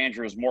general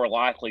manager is more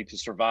likely to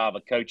survive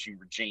a coaching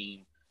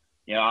regime,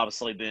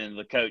 obviously than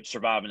the coach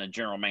surviving a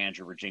general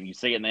manager regime. You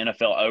see it in the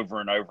NFL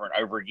over and over and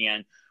over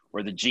again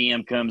where the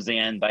GM comes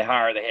in, they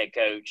hire the head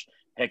coach.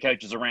 Head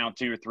coach is around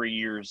 2 or 3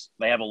 years.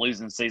 They have a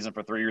losing season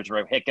for 3 years in a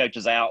row. Head coach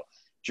is out.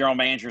 General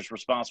manager is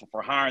responsible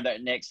for hiring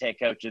that next head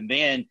coach. And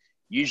then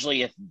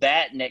usually if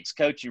that next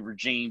coaching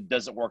regime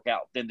doesn't work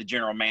out, then the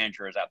general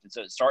manager is out. And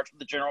so it starts with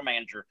the general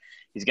manager.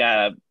 He's got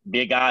to be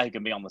a guy who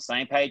can be on the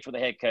same page with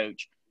the head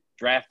coach,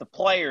 draft the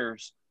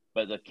players,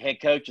 but the head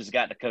coach has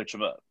got to coach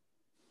them up.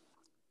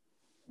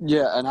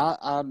 Yeah, and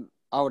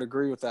I would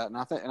agree with that. And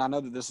I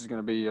know that this is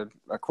going to be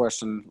a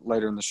question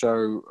later in the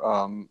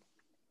show.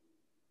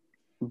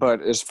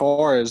 But as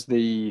far as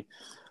the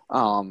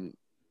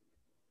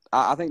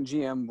I think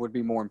GM would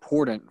be more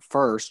important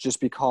first, just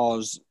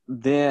because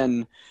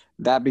then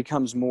that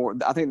becomes more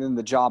 – I think then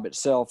the job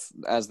itself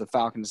as the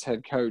Falcons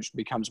head coach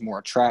becomes more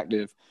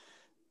attractive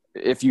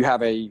if you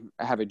have a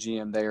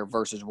GM there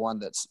versus one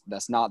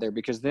that's not there,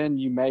 because then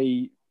you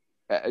may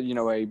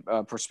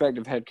a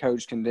prospective head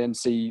coach can then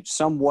see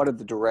somewhat of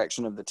the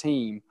direction of the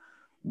team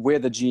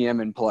with a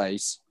GM in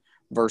place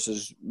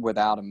versus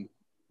without him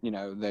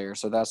there.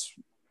 So that's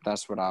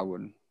what I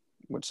would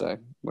say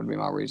would be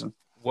my reason.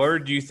 Where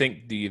do you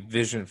think the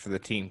vision for the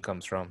team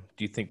comes from?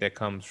 Do you think that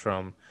comes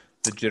from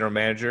the general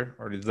manager,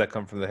 or does that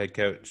come from the head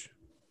coach?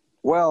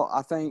 Well,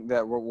 I think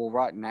that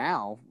right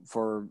now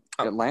for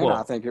Atlanta,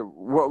 I think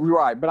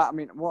right. But I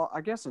mean,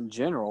 I guess in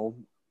general,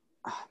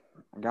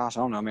 gosh, I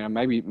don't know. I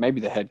mean, maybe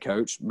the head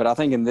coach, but I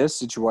think in this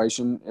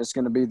situation, it's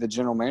going to be the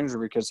general manager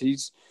because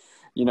he's,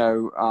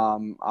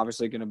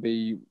 obviously going to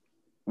be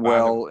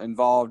well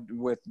involved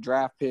with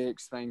draft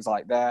picks, things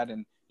like that.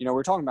 And,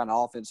 we're talking about an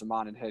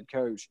offensive-minded head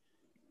coach.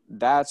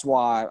 That's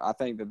why I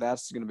think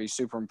that's going to be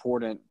super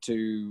important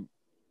to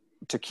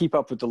keep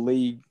up with the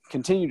league,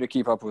 continue to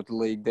keep up with the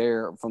league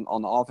there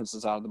on the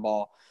offensive side of the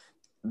ball.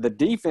 The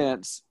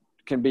defense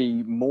can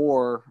be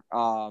more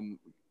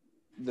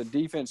the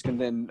defense can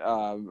then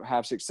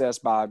have success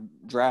by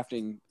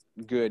drafting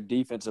good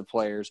defensive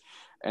players.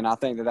 And I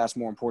think that's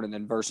more important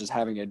than versus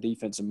having a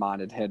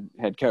defensive-minded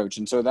head coach.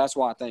 And so that's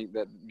why I think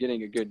that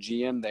getting a good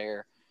GM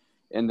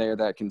in there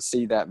that can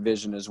see that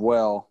vision as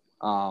well,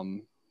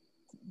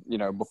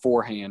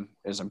 beforehand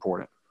is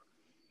important.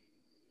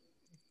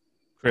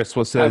 Chris,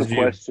 what says you?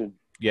 Question.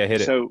 Yeah,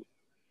 hit it. So,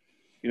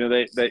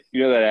 they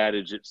that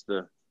adage, it's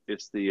the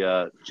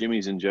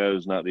Jimmys and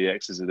Joes, not the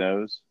X's and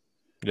O's.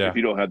 Yeah. If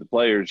you don't have the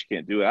players, you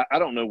can't do it. I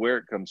don't know where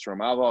it comes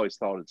from. I've always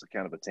thought it's a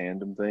kind of a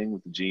tandem thing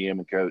with the GM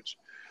and coach.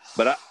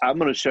 But I'm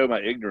going to show my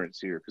ignorance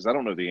here because I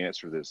don't know the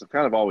answer to this. I've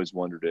kind of always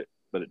wondered it,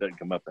 but it doesn't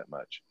come up that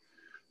much.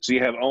 So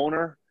you have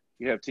owner,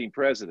 you have team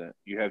president,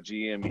 you have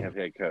GM, you have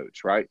head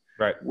coach, right?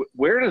 Right.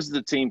 Where does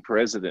the team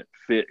president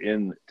fit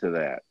into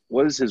that?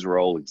 What is his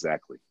role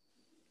exactly?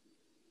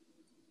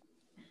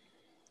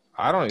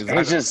 I don't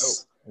exactly know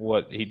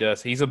what he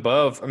does. He's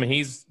above. I mean,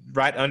 he's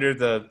right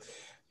under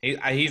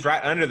he's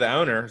right under the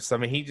owner. So, I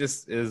mean, he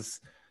just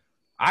is –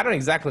 I don't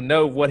exactly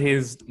know what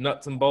his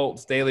nuts and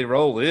bolts daily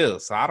role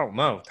is. So I don't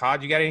know.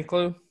 Todd, you got any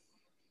clue?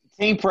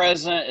 Team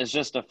president is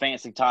just a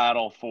fancy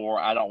title for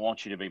I don't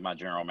want you to be my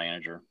general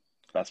manager.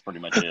 That's pretty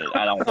much it.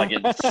 I don't think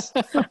it's –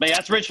 I mean,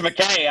 that's Rich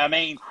McKay. I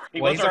mean,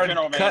 he was our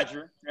general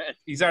manager.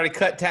 He's already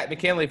cut Tat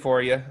McKinley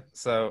for you.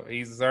 So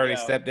he's already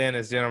stepped in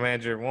as general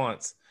manager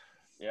once.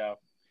 Yeah.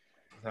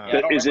 I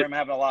don't remember him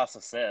having a lot of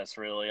success,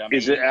 really. I mean,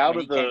 is it out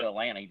of he came to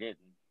Atlanta, he didn't.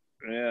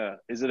 Yeah.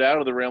 Is it out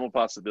of the realm of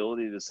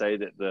possibility to say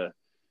that the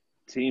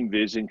team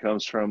vision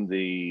comes from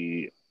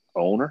the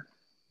owner?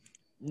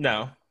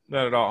 No,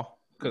 not at all.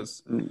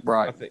 Because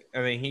right.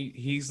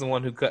 He's the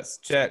one who cuts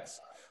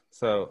checks.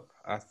 So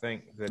I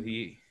think that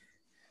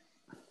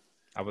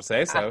I would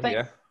say so,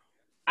 yeah.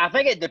 I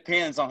think it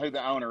depends on who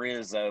the owner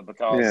is, though,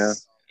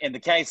 because in the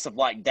case of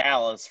like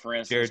Dallas, for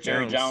instance,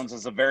 Jerry Jones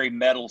is a very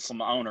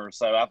meddlesome owner.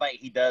 So I think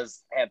he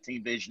does have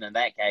team vision in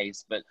that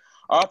case. But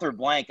Arthur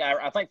Blank,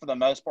 I think for the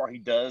most part, he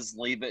does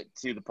leave it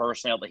to the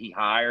personnel that he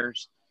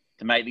hires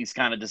to make these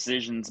kind of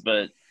decisions.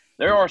 But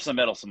there are some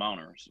meddlesome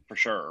owners for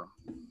sure.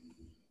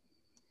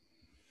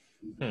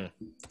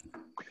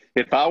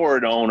 If I were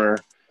an owner,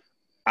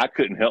 I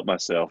couldn't help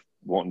myself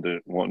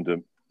wanting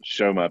to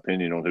show my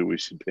opinion on who we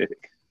should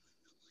pick.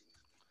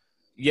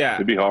 Yeah.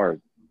 It'd be hard.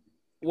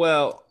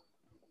 Well,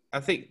 I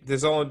think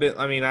there's only been –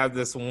 I mean, I have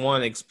this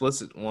one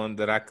explicit one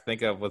that I could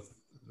think of with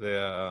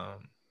the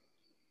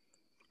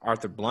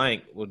Arthur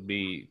Blank would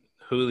be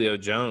Julio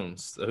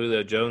Jones, the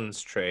Julio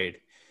Jones trade.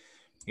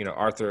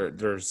 Arthur –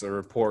 there's a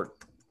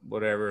report,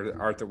 whatever.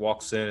 Arthur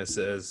walks in and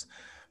says,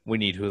 we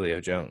need Julio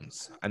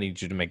Jones. I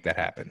need you to make that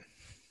happen.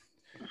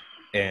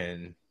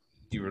 And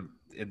you were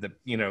in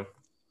the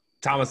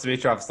 – Thomas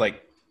Dimitroff's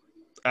like,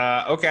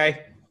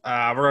 okay,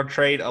 we're going to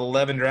trade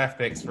 11 draft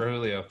picks for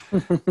Julio.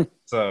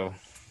 So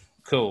 –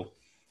 cool.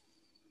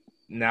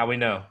 Now we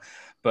know.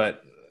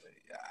 But,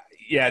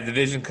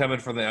 division coming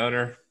from the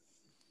owner,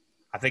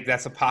 I think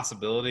that's a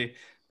possibility.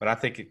 But I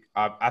think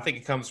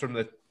it comes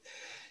from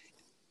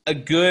a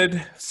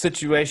good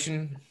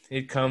situation.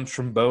 It comes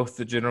from both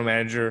the general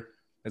manager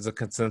as a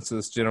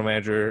consensus general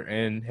manager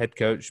and head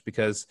coach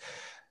because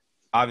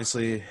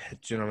obviously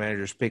general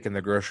manager is picking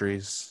the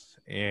groceries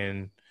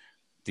and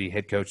the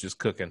head coach is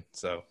cooking.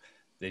 So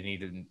they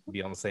need to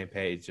be on the same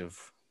page of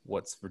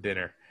what's for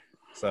dinner.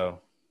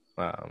 So –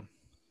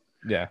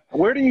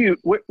 where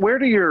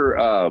do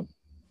your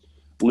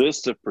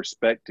list of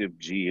prospective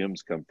GMs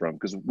come from?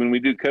 Because when we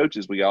do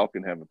coaches, we all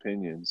can have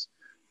opinions,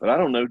 but I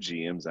don't know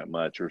GMs that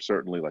much, or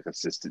certainly like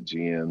assistant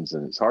GMs,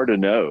 and it's hard to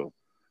know.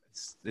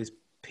 These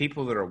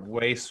people that are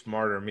way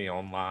smarter than me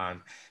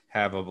online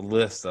have a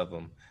list of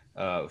them.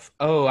 I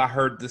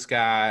heard this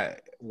guy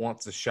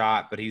wants a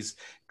shot, but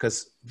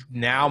because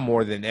now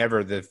more than ever,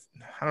 I don't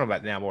know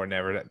about now more than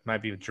ever. That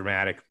might be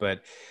dramatic,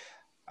 but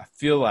I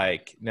feel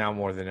like now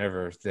more than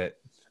ever that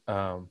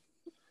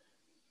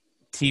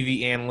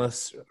TV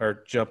analysts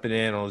are jumping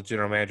in on the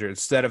general manager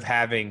instead of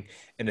having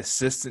an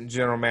assistant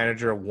general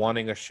manager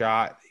wanting a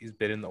shot. He's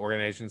been in the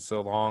organization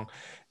so long.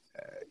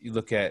 You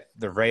look at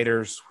the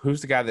Raiders.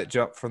 Who's the guy that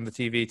jumped from the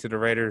TV to the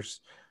Raiders?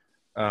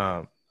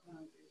 About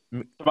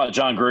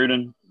John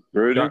Gruden.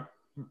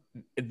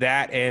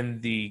 That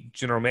and the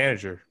general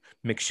manager,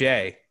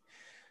 McShay.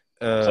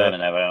 I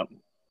didn't have out.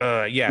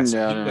 He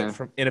went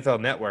from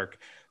NFL Network.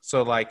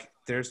 So,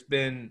 there's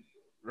been,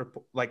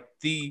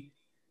 the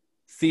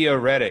Theo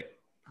Reddick,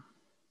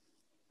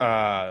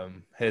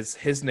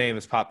 his name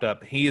has popped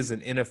up. He is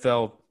an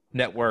NFL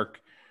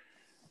network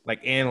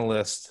like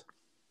analyst,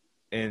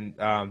 and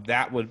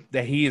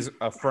that he is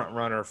a front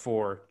runner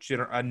for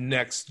a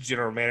next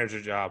general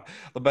manager job.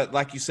 But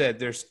like you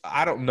said,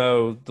 I don't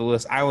know the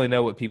list. I only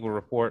know what people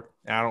report.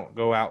 I don't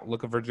go out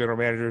looking for general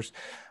managers,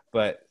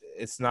 but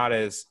it's not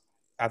as.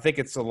 I think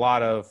it's a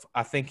lot of.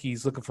 I think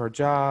he's looking for a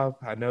job.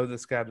 I know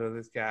this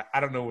guy. I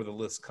don't know where the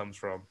list comes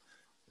from.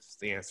 It's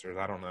the answer is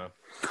I don't know.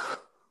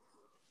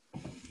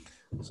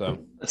 So,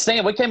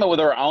 Stan, we came up with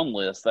our own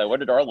list, though. Where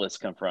did our list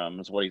come from?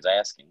 Is what he's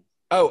asking.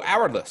 Oh,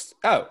 our list.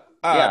 Oh,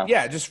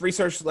 yeah. Just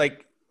research,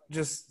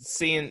 just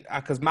seeing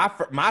because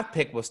my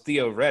pick was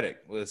Theo Reddick.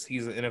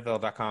 He's an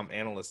NFL.com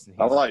analyst. And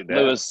I like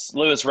that.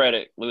 Lewis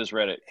Reddick.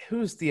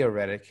 Who's Theo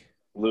Reddick?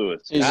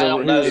 Lewis. He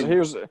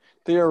was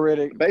Theo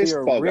Reddick.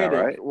 Baseball guy,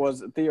 right?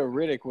 Theo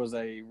Reddick was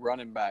a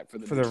running back for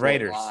the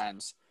Raiders.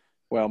 Lions.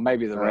 Well,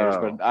 maybe the Raiders,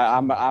 but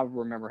I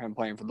remember him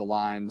playing for the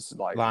Lions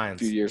a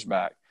few years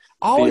back.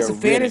 Always a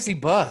fantasy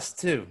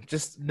bust too.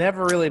 Just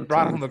never really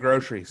brought home the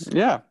groceries.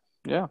 Yeah.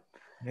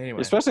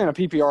 Anyway, especially in a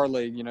PPR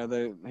league,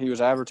 he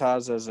was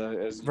advertised as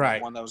right.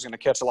 one that was going to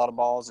catch a lot of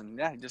balls, and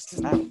he just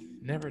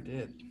never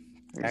did.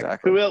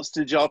 Exactly. Who else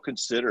did y'all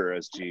consider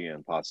as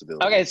GM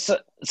possibility? Okay,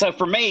 so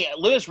for me,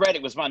 Lewis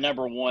Reddick was my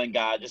number one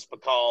guy, just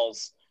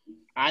because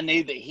I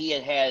knew that he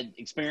had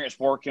experience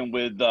working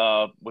with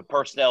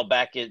personnel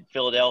back at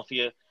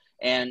Philadelphia,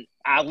 and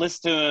I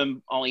listened to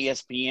him on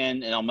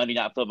ESPN and on Monday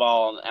Night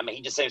Football. And, I mean,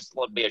 he just seems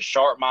to be a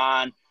sharp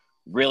mind,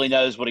 really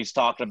knows what he's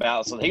talking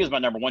about. So he was my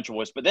number one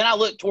choice. But then I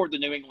looked toward the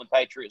New England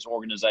Patriots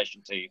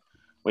organization too,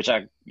 which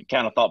I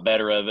kind of thought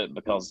better of it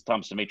because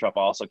Thomas Dimitroff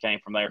also came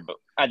from there. But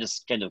I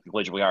just came to the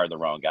conclusion we hired the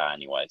wrong guy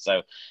anyway.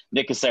 So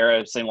Nick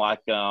Caserio seemed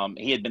like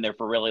he had been there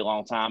for a really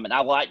long time. And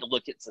I like to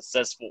look at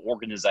successful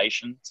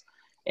organizations.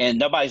 And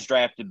nobody's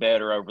drafted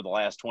better over the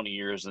last 20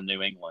 years than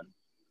New England.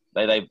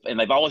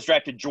 They've always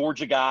drafted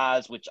Georgia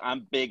guys, which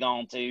I'm big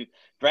on too.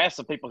 Draft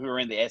some people who are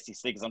in the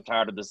SEC because I'm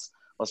tired of this.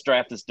 Let's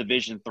draft this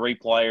Division III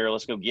player.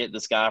 Let's go get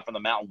this guy from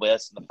the Mountain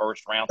West in the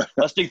first round.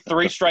 Let's do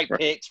 3 straight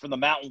picks from the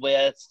Mountain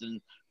West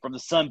and from the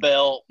Sun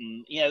Belt.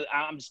 And,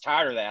 I'm just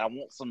tired of that. I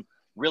want some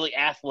really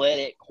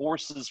athletic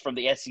horses from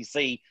the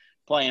SEC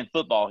playing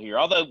football here.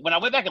 Although when I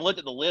went back and looked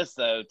at the list,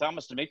 though,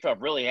 Thomas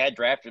Dimitroff really had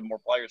drafted more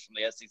players from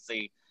the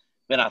SEC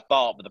than I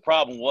thought. But the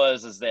problem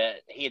is that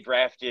he had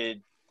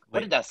drafted – what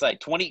did I say?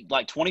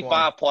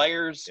 25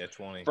 players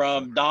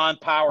from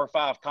non-Power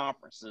 5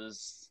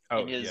 conferences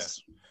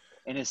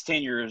in his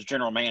tenure as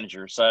general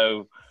manager.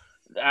 So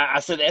I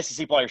said the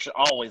SEC players should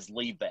always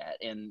leave that,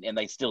 and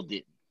they still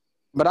didn't.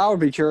 But I would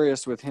be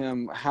curious with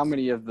him how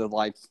many of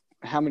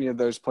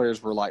those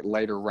players were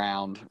later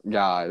round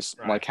guys?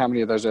 Right. Like how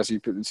many of those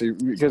SEC?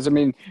 Because I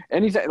mean,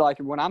 anything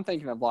when I'm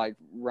thinking of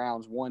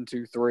rounds 1,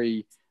 2,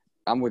 3.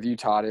 I'm with you,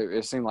 Todd.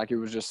 It seemed like it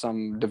was just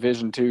some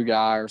Division II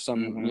guy or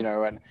some,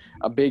 and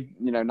a big,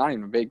 not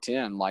even a Big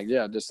Ten,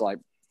 just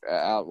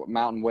out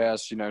Mountain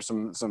West,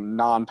 some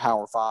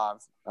non-Power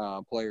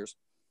 5 players.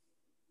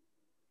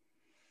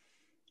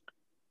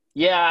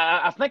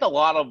 Yeah, I think a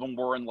lot of them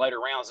were in later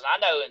rounds, and I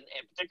know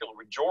in particular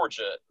with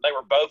Georgia, they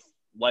were both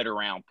later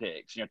round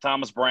picks.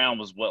 Thomas Brown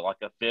was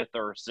a 5th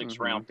or 6th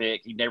round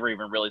pick. He never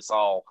even really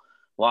saw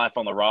life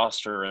on the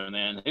roster. And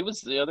then who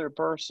was the other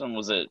person?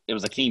 It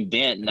was Akeem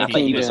Dent, and I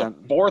think he was a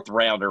 4th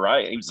rounder,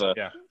 right? He was a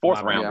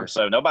 4th rounder. Yeah.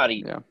 So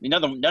nobody,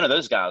 none of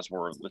those guys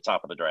were the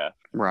top of the draft.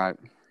 Right.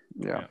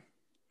 Yeah.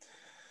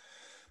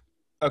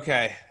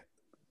 Okay.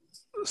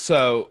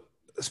 So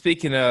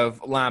speaking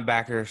of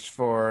linebackers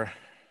for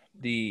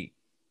the,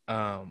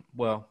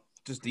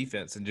 just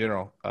defense in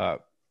general,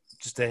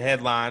 just a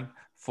headline,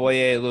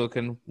 Foye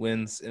Oluokun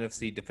wins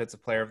NFC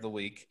Defensive Player of the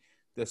Week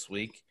this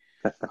week.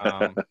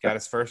 Got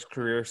his first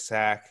career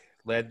sack,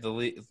 led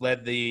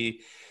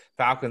the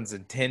Falcons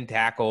in 10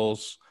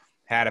 tackles,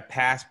 had a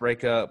pass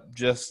breakup,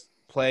 just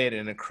played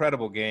an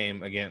incredible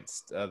game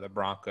against the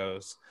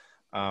Broncos,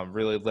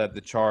 really led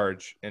the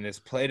charge, and has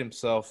played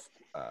himself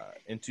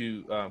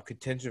into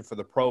contention for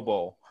the Pro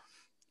Bowl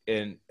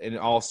in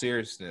all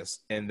seriousness.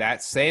 And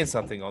that's saying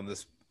something on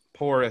this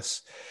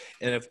porous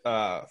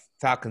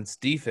Falcons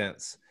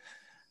defense.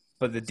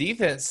 But the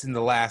defense in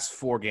the last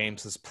 4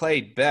 games has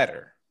played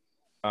better.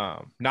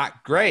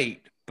 Not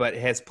great, but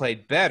has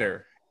played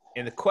better.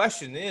 And the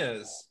question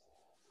is,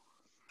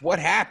 what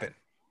happened?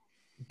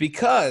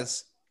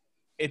 Because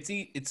it's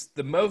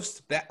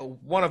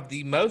one of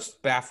the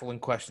most baffling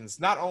questions.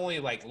 Not only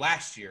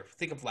last year.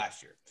 Think of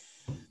last year.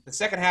 The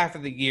second half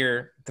of the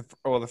year,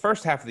 the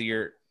first half of the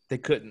year,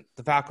 the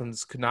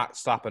Falcons could not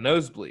stop a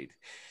nosebleed.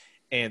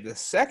 And the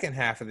second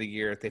half of the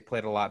year, they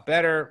played a lot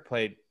better.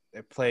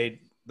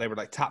 They were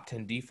top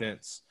 10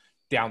 defense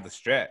down the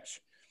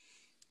stretch.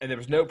 And there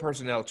was no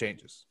personnel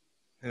changes.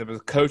 And there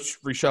was a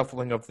coach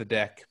reshuffling of the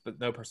deck, but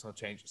no personnel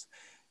changes.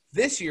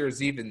 This year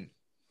is even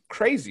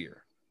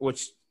crazier,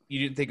 which you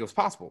didn't think it was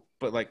possible.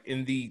 But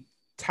in the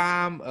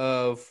time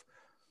of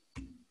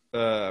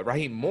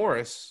Raheem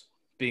Morris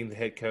being the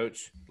head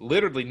coach,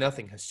 literally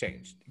nothing has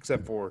changed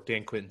except for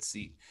Dan Quinn's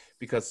seat,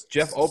 because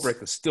Jeff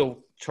Ulbrich is still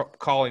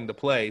calling the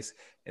plays.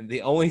 and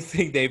the only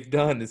thing they've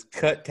done is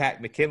cut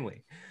Takk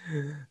McKinley.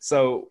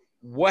 So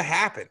what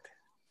happened?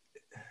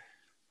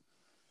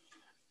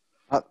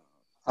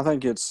 I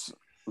think it's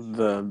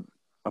the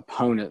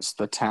opponents,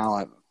 the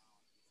talent,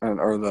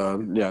 or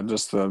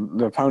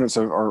the opponents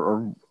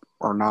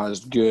are not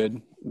as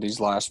good these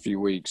last few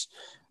weeks.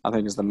 I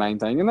think is the main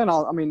thing, and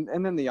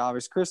then the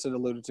obvious. Chris had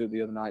alluded to it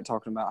the other night,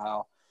 talking about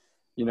how,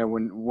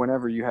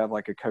 whenever you have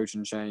like a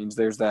coaching change,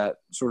 there's that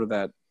sort of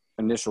that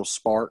initial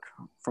spark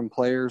from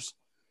players.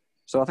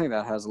 So I think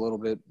that has a little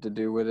bit to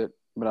do with it,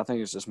 but I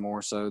think it's just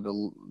more so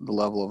the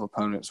level of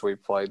opponents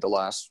we've played the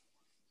last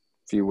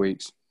few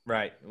weeks.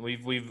 Right.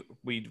 We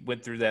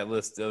went through that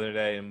list the other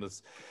day and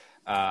was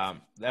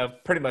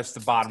pretty much the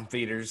bottom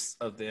feeders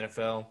of the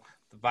NFL: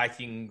 the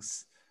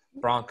Vikings,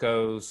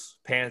 Broncos,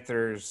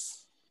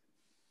 Panthers,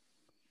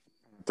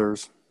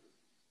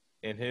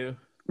 and who?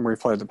 We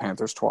played the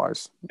Panthers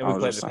twice. And we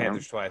played the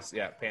Panthers twice.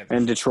 Yeah, Panthers.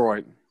 And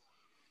Detroit.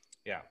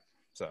 Yeah.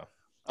 So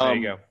there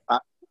you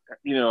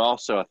go.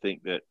 Also I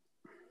think that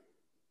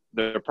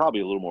they're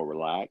probably a little more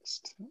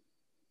relaxed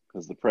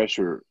because the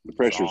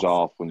pressure's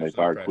off when they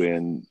fired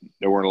Quinn.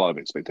 There weren't a lot of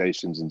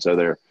expectations, and so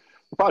they're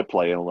probably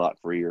playing a lot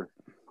freer.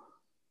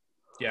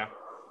 Yeah.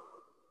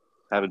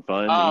 Having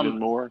fun even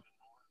more.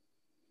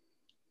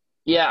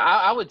 Yeah,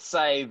 I would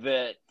say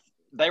that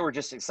they were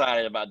just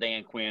excited about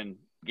Dan Quinn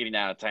getting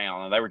out of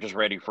town, and they were just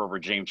ready for a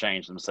regime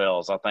change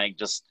themselves. I think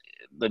just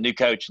the new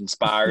coach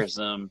inspires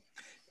them.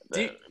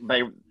 They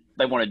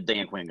wanted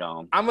Dan Quinn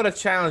gone. I'm going to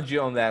challenge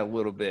you on that a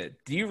little bit.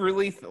 Do you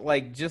really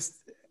just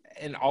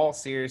in all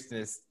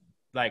seriousness,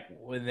 like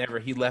whenever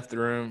he left the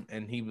room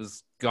and he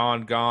was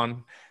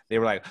gone, they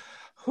were like,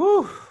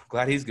 "Whew,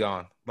 glad he's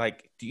gone."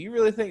 Like, do you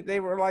really think they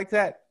were like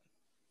that?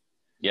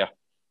 Yeah,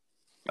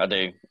 I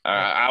do.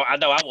 I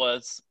know I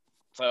was.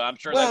 So I'm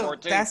sure they were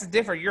too. That's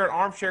different. You're an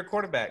armchair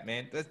quarterback,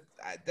 man.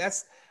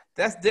 That's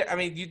I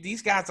mean,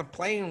 these guys are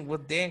playing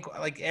with Dan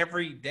like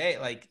every day.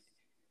 Like,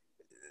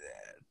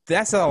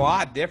 that's a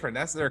lot different.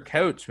 That's their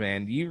coach,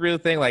 man. Do you really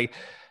think like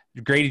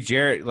Grady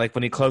Jarrett, like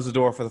when he closed the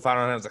door for the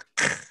final round, was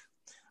like,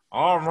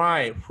 all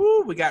right,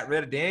 whoo, we got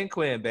rid of Dan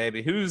Quinn,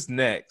 baby. Who's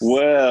next?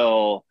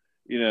 Well,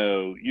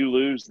 you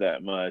lose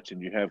that much and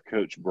you have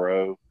Coach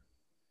Bro.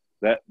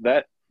 That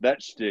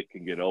stick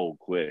can get old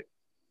quick.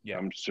 Yeah,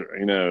 I'm sure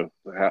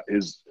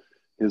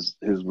his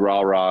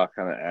rah-rah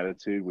kind of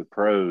attitude with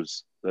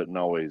pros doesn't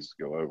always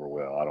go over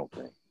well. I don't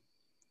think.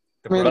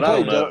 But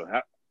I don't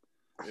know.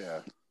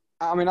 Yeah.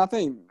 I mean, I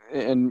think,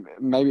 and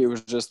maybe it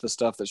was just the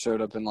stuff that showed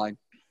up in like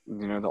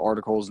the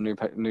articles,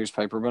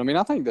 newspaper. But I mean,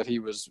 I think that he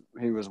was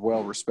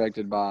well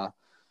respected by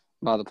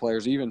the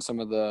players, even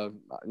some of the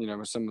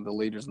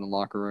leaders in the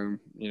locker room.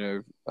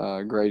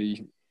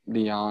 Grady,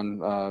 Dion,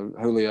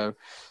 Julio.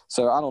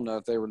 So I don't know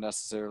if they were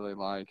necessarily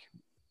like,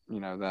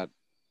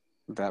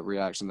 that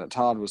reaction that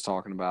Todd was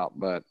talking about,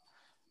 but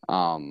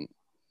I'm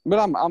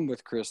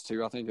with Chris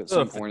too. I think at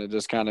some point it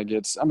just kind of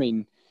gets. I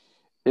mean,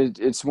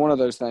 it's one of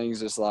those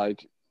things. It's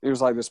like it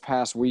was like this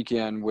past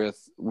weekend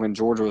when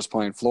Georgia was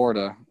playing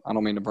Florida. I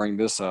don't mean to bring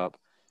this up,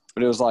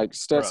 but it was like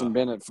Stetson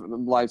Bennett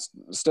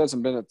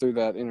threw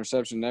that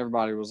interception, and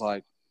everybody was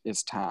like,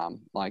 "It's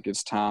time! Like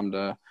it's time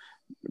to,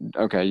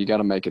 okay, you got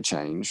to make a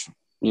change."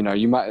 You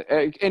might,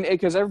 and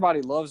because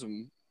everybody loves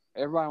him.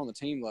 Everybody on the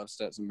team loves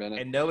Stetson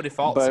Bennett, and nobody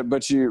faults him.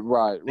 But you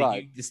right.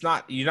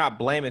 You're not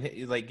blaming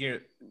him, like you're.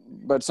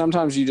 But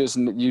sometimes you just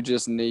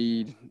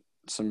need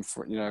some,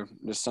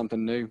 just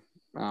something new.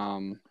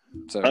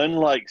 So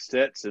unlike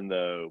Stetson,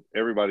 though,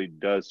 everybody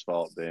does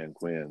fault Dan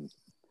Quinn.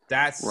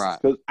 That's right.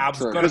 I was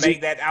going to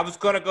make that. I was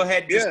going to go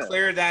ahead and just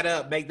clear that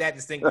up, make that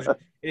distinction.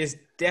 It is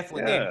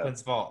definitely Dan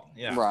Quinn's fault.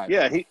 Yeah, right.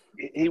 Yeah,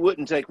 he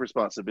wouldn't take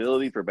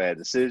responsibility for bad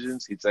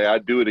decisions. He'd say,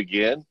 "I'd do it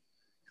again."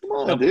 Come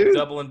on, dude.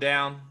 Doubling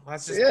down.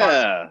 That's just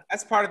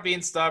that's part of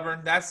being stubborn.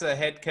 That's a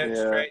head coach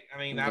trait. I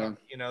mean, I don't.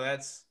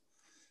 That's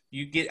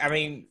you get. I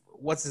mean,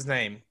 what's his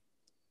name?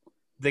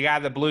 The guy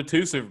that blew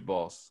 2 Super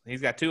Bowls.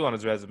 He's got 2 on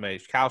his resume.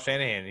 Kyle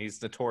Shanahan.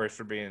 He's notorious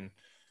for being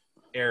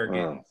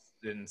arrogant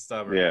and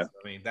stubborn. Yeah.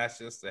 I mean, that's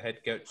just a head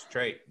coach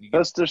trait.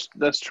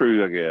 That's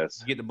true, I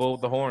guess. You get the bull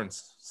with the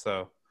horns.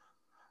 So,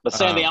 but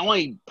Sam, the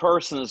only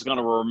person that's going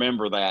to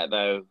remember that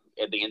though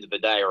at the end of the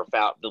day, or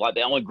like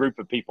the only group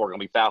of people are going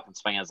to be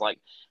Falcons fans. Like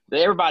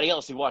everybody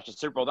else who watched the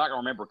Super Bowl, they're not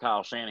going to remember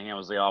Kyle Shanahan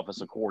was the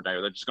offensive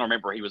coordinator. They're just going to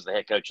remember he was the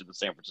head coach of the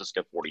San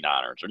Francisco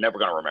 49ers. They're never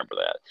going to remember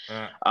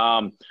that.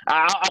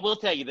 I will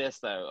tell you this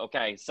though.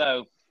 Okay,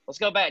 so let's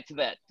go back to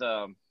that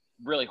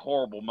really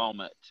horrible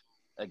moment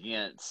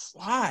against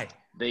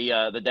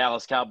the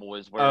Dallas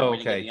Cowboys where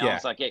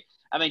it's like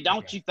I mean,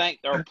 don't you think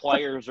their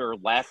players are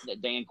laughing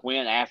at Dan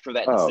Quinn after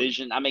that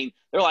decision? I mean,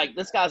 they're like,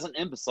 this guy's an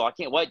imbecile. I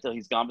can't wait till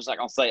he's gone. I'm just not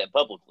going to say it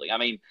publicly. I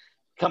mean,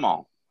 come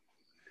on.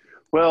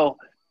 Well,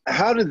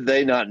 how did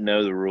they not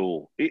know the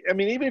rule? I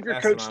mean, even if your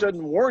coach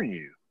doesn't warn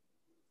you.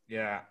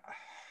 Yeah.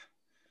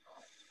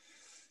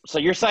 So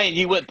you're saying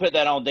you wouldn't put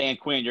that on Dan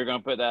Quinn. You're going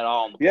to put that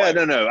all on the players.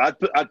 Yeah, no.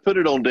 I'd put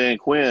it on Dan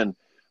Quinn.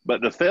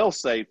 But the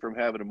fail-safe from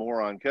having a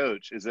moron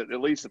coach is that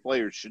at least the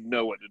players should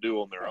know what to do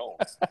on their own.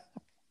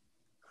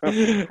 How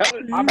did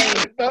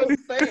both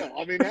fail?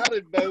 I mean, how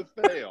did both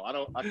fail?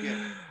 I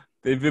can't.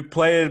 They've been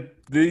playing.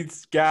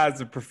 These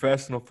guys are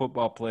professional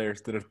football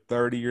players that are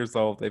 30 years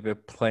old. They've been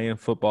playing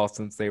football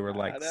since they were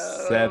like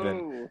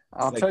 7.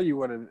 I'll tell you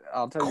what.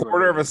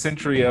 Quarter of a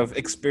century of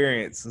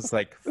experience. It's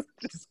like,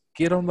 just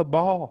get on the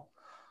ball.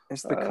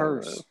 It's the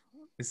curse.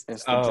 It's the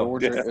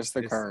Georgia. Yeah. It's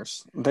the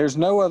curse. There's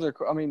no other.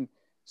 I mean,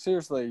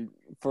 seriously,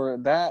 for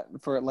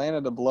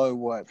Atlanta to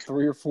blow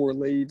 3 or 4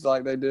 leads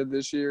like they did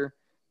this year,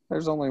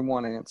 there's only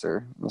one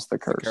answer. It's the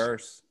curse. It's the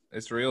curse.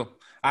 It's real.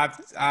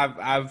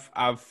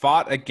 I've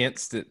fought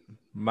against it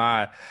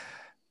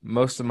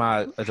most of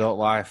my adult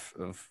life.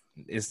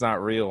 It's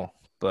not real,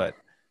 but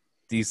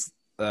these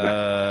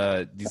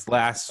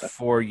last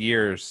 4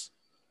 years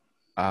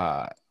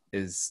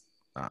is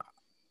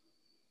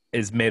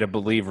made a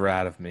believer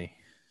out of me.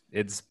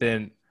 It's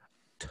been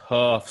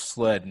tough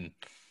sledding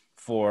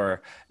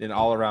for an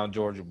all-around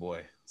Georgia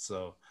boy.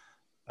 So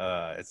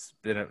it's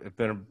been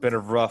a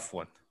rough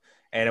one.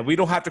 And we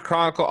don't have to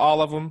chronicle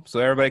all of them, so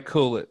everybody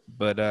cool it.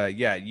 But,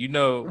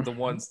 the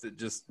ones that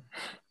just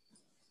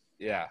 –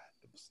 yeah.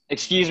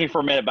 Excuse me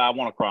for a minute, but I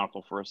want to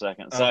chronicle for a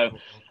second. So, of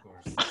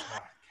course.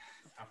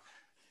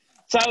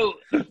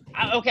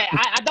 Okay,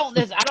 I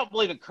don't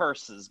believe in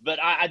curses, but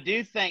I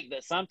do think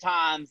that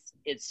sometimes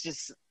it's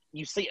just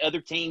you see other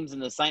teams in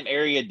the same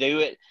area do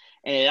it,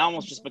 and it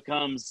almost just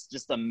becomes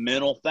just a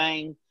mental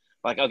thing.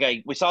 Like,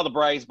 okay, we saw the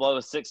Braves blow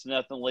a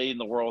 6-0 lead in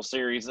the World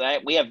Series.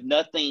 We have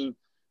nothing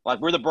 – like,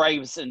 we're the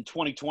Braves in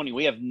 2020.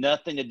 We have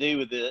nothing to do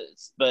with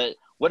this, but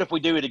what if we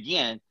do it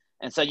again?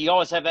 And so you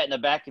always have that in the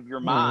back of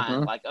your mind.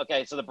 Mm-hmm. Like,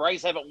 okay, so the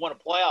Braves haven't won a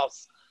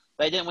playoffs.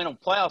 They didn't win a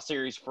playoff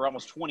series for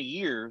almost 20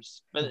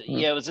 years, but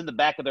it was in the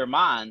back of their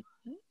mind.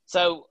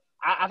 So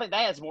I think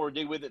that has more to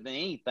do with it than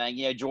anything.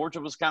 Georgia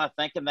was kind of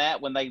thinking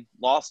that when they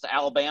lost to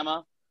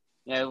Alabama.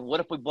 What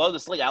if we blow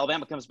this lead?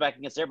 Alabama comes back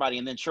against everybody,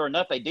 and then sure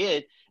enough, they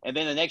did. And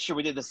then the next year,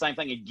 we did the same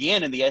thing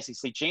again in the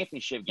SEC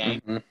championship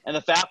game. Mm-hmm. And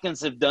the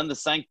Falcons have done the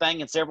same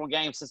thing in several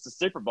games since the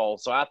Super Bowl.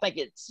 So I think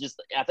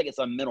it's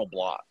a mental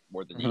block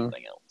more than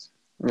anything else.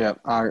 Yeah,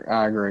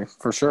 I agree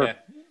for sure.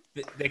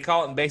 Yeah. They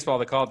call it in baseball.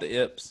 They call it the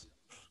Ips.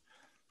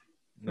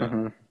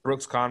 No.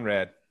 Brooks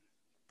Conrad,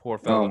 poor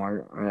fellow. Oh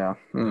my,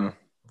 yeah.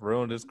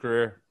 Ruined his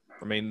career.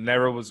 I mean,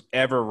 never was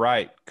ever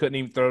right. Couldn't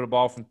even throw the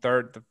ball from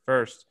third to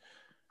first.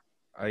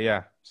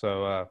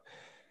 So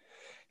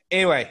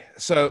anyway,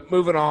 so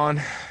moving on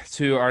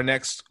to our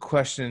next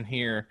question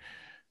here.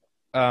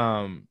 It's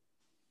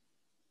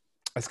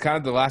kind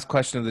of the last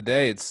question of the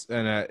day. It's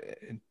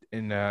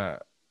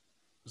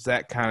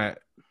Zach kind of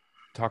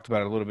talked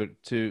about it a little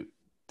bit too.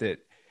 That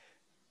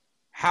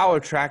how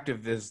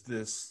attractive is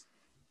this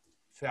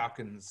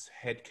Falcons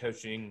head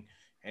coaching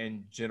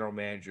and general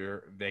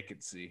manager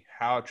vacancy?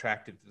 How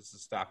attractive is the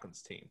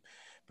Falcons team?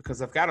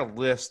 Because I've got a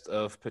list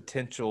of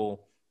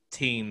potential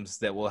teams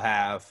that will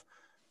have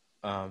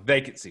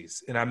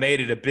vacancies, and I made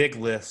it a big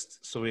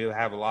list so we'll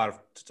have a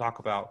lot to talk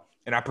about,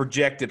 and I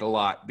projected a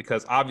lot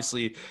because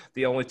obviously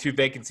the only 2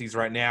 vacancies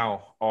right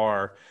now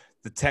are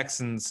the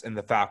Texans and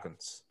the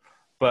Falcons,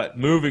 but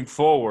moving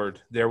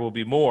forward there will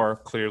be more.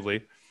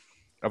 Clearly,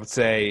 I would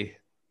say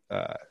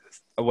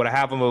what I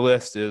have on the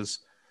list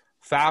is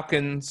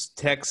Falcons,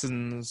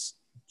 Texans,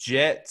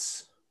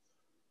 Jets,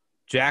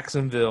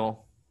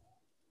 Jacksonville,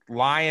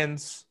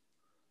 Lions,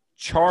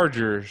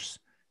 Chargers,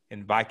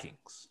 and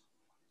Vikings.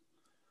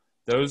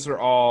 Those are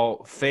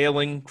all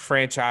failing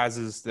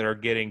franchises that are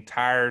getting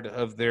tired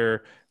of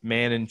their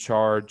man in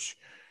charge,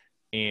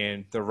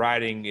 and the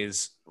writing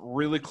is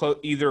really close,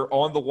 either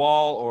on the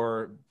wall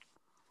or,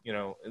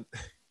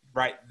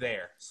 right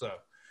there. So,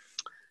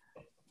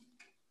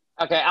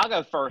 okay, I'll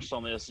go first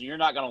on this, and you're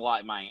not going to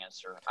like my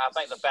answer. I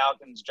think the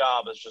Falcons'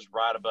 job is just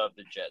right above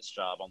the Jets'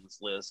 job on this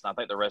list, and I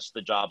think the rest of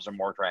the jobs are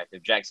more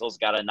attractive. Jacksonville's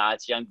got a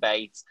nice young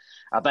Bates.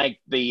 I think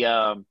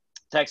the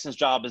Texans'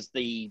 job is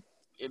the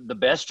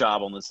best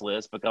job on this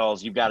list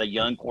because you've got a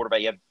young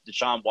quarterback. You have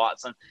Deshaun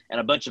Watson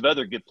and a bunch of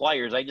other good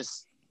players. They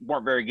just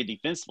weren't very good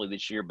defensively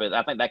this year, but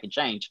I think that can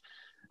change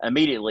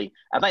immediately.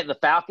 I think the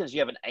Falcons, you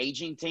have an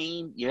aging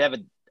team. You have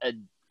a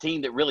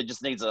team that really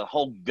just needs a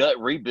whole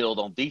gut rebuild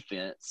on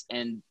defense,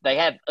 and they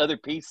have other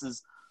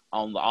pieces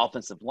on the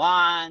offensive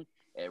line,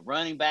 at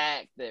running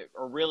back, that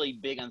are really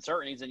big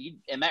uncertainties.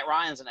 And Matt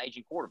Ryan's an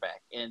aging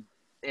quarterback, and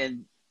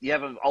you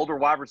have an older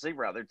wide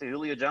receiver out there too.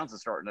 Julio Jones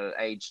is starting to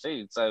age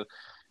too. So,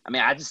 I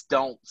mean, I just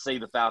don't see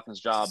the Falcons'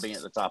 job being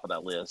at the top of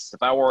that list.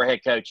 If I were a head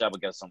coach, I would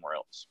go somewhere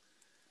else.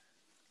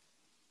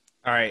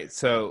 All right,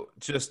 so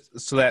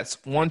that's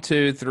 1,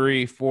 2,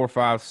 3, 4,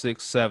 5,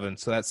 6, 7.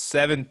 So that's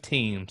 7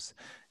 teams,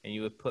 and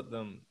you would put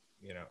them,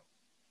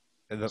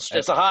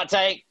 it's a hot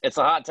take. It's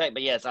a hot take,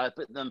 but yes, I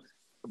put them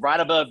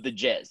right above the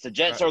Jets. The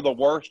Jets are the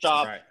worst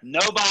job. Right.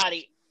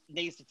 Nobody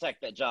needs to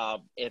take that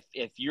job. If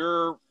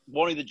you're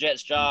wanting the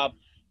Jets job,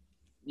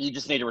 you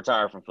just need to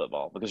retire from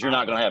football because you're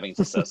not going to have any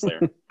success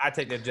there. I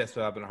take that Jets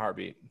job in a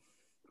heartbeat.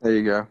 There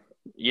you go.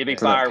 You'd be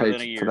fired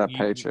within a year. To that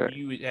paycheck.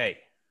 Hey,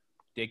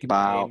 they could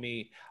pay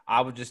me.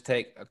 I would just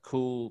take a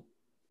cool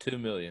 $2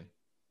 million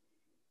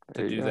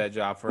to do that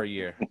job for a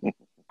year.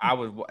 I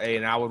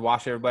would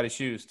wash everybody's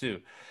shoes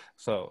too.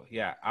 So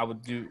yeah, I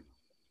would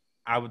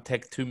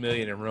take $2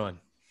 million and run.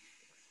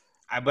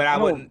 But I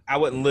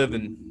wouldn't live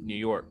in New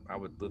York. I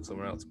would live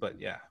somewhere else. But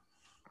yeah,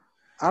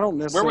 I don't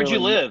necessarily. Where would you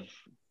live?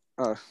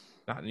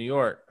 Not in New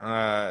York.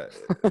 I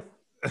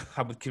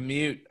would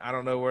commute. I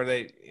don't know where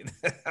they.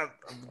 I'm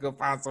go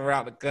find somewhere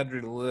out in the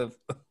country to live.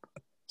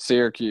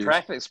 Syracuse.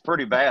 Traffic's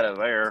pretty bad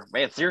over there.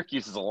 Man,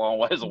 Syracuse is a long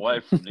ways away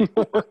from New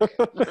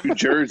York. New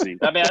Jersey.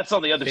 I mean, that's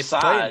on the other They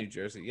side. play in New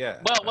Jersey, yeah.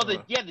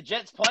 The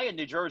Jets play in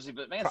New Jersey,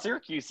 but man,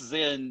 Syracuse is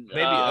in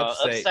Maybe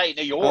upstate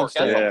New York.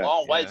 Upstate, That's a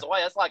long ways away.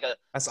 That's like a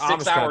That's Amish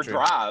 6-hour country.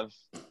 drive.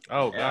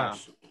 Oh Yeah.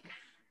 gosh.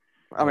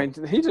 I mean,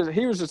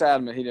 he was just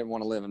adamant he didn't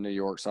want to live in New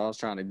York, so I was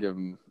trying to give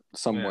him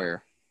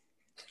somewhere.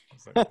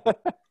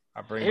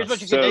 Here's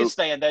what you can do,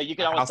 Stan, though. You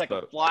can always take a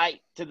houseboat.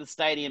 flight to the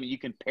stadium and you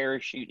can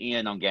parachute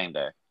in on game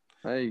day.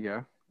 There you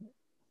go.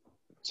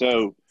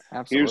 So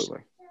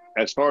Absolutely.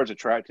 as far as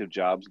attractive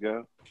jobs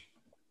go,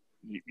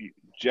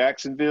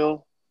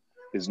 Jacksonville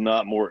is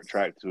not more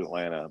attractive to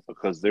Atlanta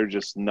because they're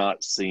just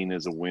not seen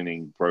as a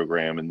winning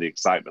program and the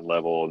excitement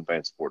level and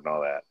fan support and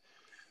all that.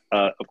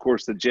 Of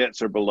course, the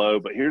Jets are below,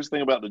 but here's the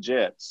thing about the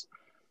Jets: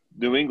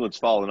 New England's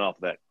fallen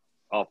off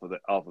of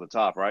the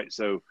top, right?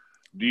 So,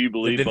 do you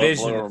believe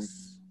Buffalo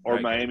or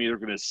Miami are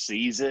going to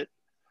seize it?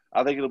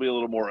 I think it'll be a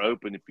little more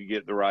open if you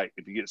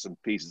get some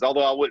pieces.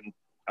 Although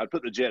I'd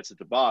put the Jets at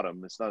the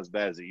bottom. It's not as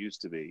bad as it used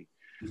to be.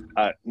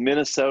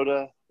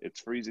 Minnesota,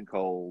 it's freezing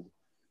cold.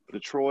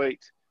 Detroit,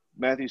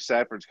 Matthew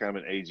Stafford's kind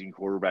of an aging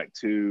quarterback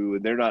too,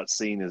 and they're not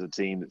seen as a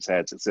team that's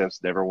had success,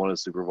 never won a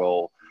Super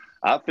Bowl.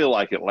 I feel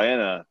like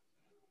Atlanta,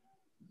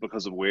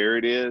 because of where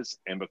it is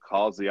and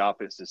because the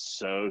offense is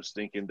so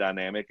stinking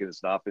dynamic and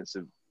it's an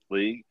offensive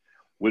league,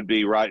 would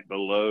be right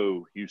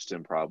below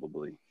Houston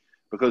probably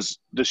because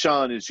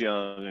Deshaun is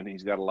young and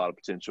he's got a lot of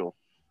potential.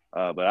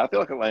 But I feel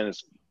like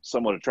Atlanta's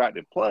somewhat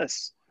attractive.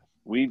 Plus,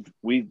 we've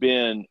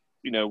been,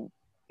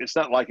 it's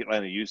not like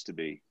Atlanta used to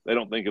be. They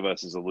don't think of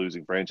us as a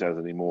losing franchise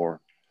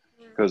anymore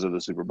because of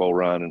the Super Bowl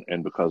run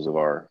and because of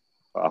our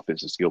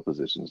offensive skill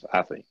positions,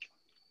 I think.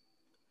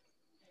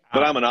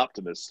 But I'm an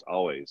optimist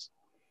always.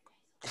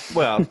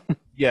 Well,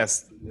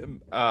 yes,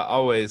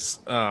 always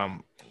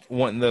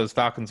wanting those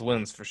Falcons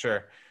wins for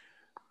sure.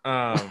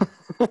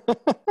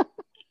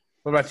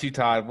 What about you,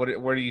 Todd?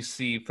 Where do you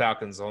see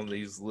Falcons on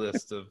these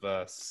lists of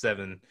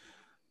seven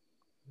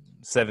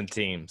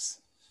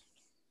teams?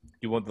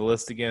 You want the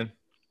list again?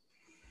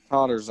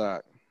 Todd or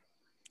Zach?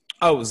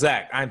 Oh,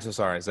 Zach. I'm so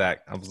sorry,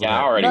 Zach. I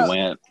already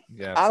went.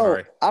 Yeah,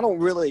 sorry. I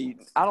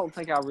don't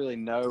think I really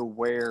know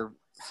where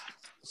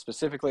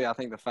specifically I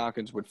think the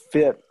Falcons would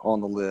fit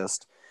on the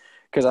list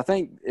because I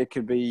think it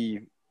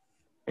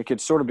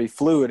could sort of be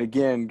fluid.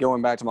 Again,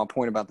 going back to my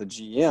point about the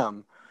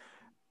GM,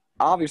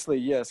 obviously,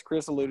 yes,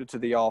 Chris alluded to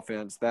the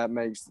offense. That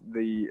makes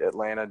the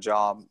Atlanta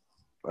job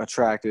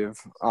attractive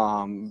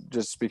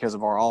just because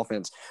of our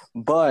offense.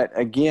 But,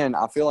 again,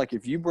 I feel like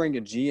if you bring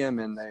a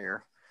GM in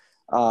there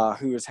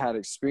who has had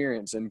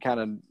experience and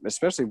kind of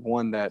especially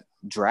one that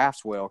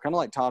drafts well, kind of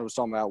like Todd was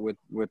talking about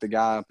with the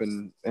guy up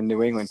in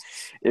New England,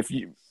 if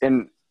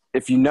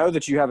you know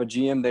that you have a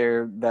GM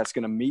there that's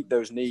going to meet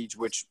those needs,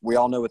 which we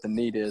all know what the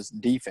need is,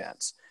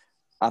 defense,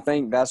 I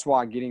think that's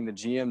why getting the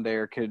GM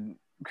there could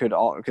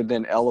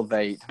then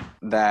elevate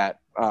that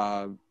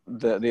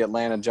the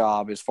Atlanta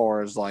job as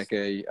far as like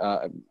a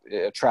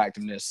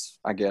attractiveness,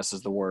 I guess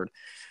is the word.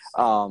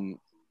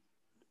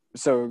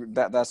 So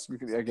that's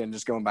again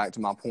just going back to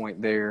my point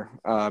there.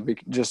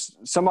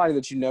 Just somebody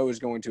that is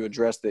going to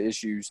address the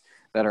issues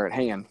that are at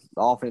hand.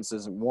 The offense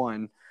isn't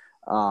one.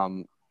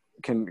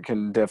 Can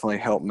definitely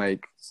help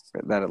make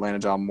that Atlanta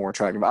job more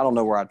attractive. I don't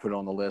know where I'd put it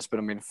on the list, but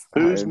I mean,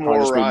 who's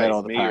more right,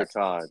 me or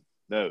Todd?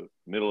 No,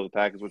 middle of the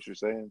pack is what you're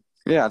saying.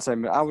 Yeah,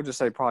 I would just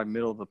say probably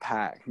middle of the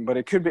pack, but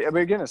it could be. I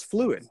mean, again, it's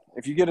fluid.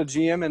 If you get a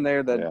GM in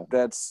there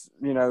that's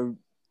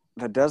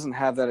that doesn't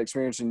have that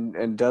experience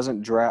and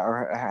doesn't draft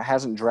or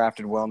hasn't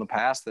drafted well in the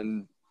past,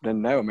 then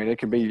no. I mean, it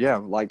could be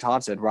like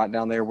Todd said, right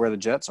down there where the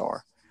Jets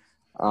are.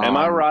 Am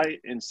I right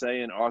in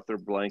saying Arthur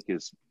Blank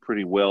is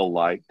pretty well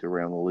liked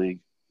around the league?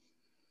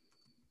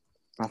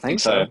 I think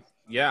so.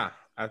 Yeah,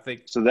 I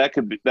think so. That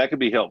could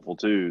be helpful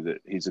too. That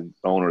he's an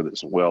owner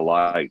that's well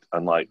liked,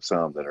 unlike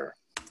some that are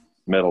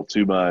meddle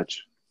too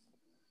much.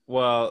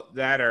 Well,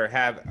 that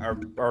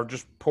are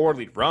just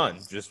poorly run.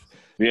 Just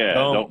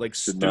don't like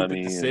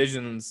stupid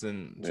decisions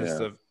and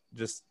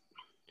just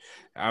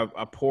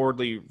a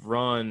poorly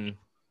run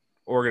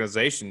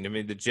organization. I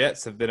mean, the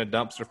Jets have been a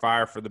dumpster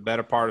fire for the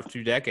better part of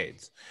 2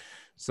 decades.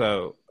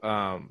 So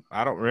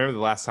I don't remember the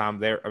last time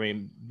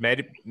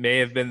may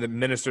have been the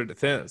Minister of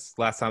Defense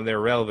last time they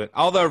were relevant.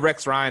 Although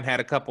Rex Ryan had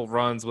a couple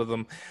runs with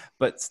them,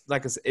 but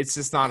like it's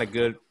just not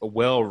a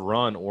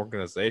well-run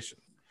organization.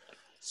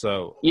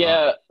 So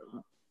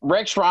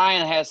Rex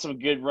Ryan has some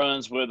good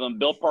runs with them.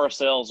 Bill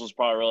Parcells was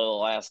probably really the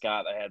last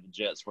guy that had the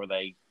Jets where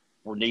they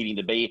were needing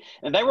to be,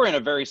 and they were in a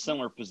very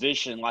similar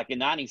position. Like in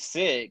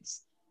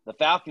 '96, the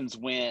Falcons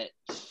went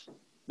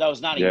That was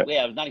 90. Yeah.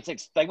 Yeah, it was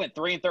 96. They went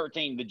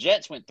 3-13. The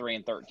Jets went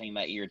 3-13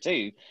 that year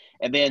too.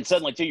 And then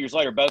suddenly 2 years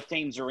later, both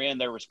teams are in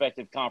their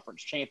respective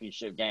conference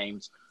championship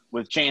games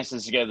with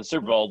chances to go to the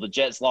Super Bowl. The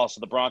Jets lost to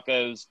the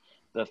Broncos.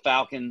 The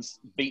Falcons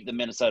beat the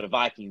Minnesota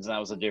Vikings, and that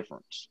was the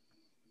difference.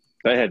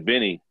 They had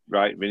Vinny,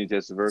 right? Vinny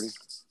Testaverde.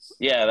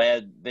 Yeah, they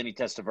had Vinny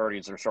Testaverde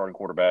as their starting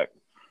quarterback.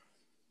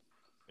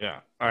 Yeah.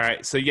 All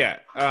right. So yeah,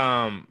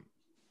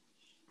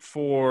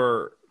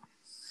 for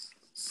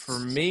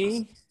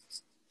me,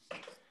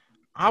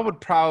 I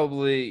would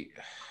probably.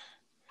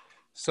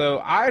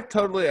 So I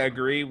totally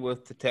agree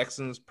with the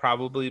Texans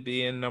probably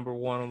being number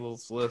one on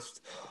this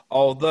list.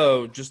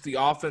 Although just the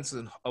offense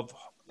of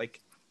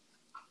like,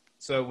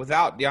 so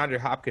without DeAndre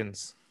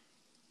Hopkins,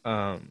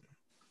 I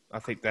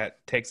think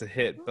that takes a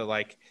hit. But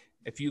like,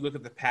 if you look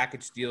at the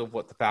package deal of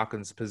what the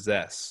Falcons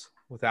possess,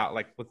 without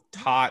like with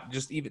Todd,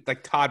 just even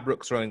like Todd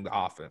Brooks running the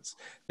offense,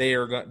 they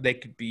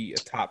could be a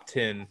top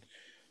 10,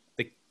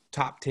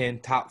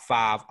 top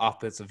 5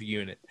 offensive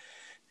unit.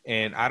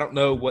 And I don't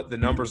know what the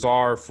numbers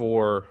are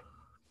for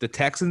the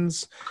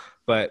Texans,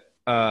 but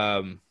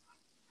Deshaun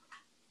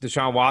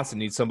Watson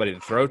needs somebody to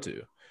throw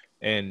to,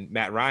 and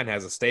Matt Ryan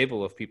has a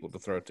stable of people to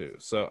throw to.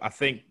 So I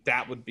think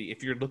that would be,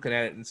 if you're looking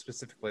at it in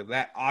specifically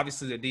that,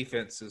 obviously the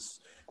defense is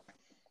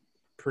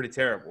pretty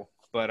terrible,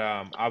 but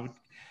I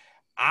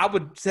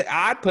would say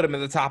I'd put them at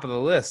the top of the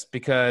list,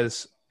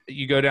 because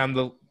you go down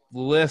the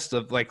list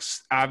of like,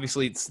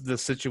 obviously it's the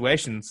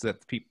situations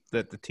that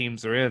the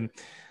teams are in.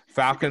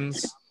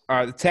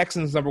 The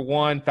Texans number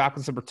 1,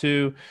 Falcons number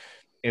 2,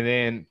 and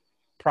then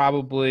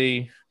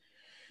probably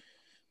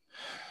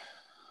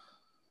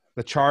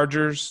the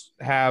Chargers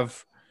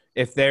have,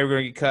 if they're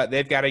going to get cut,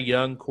 they've got a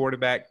young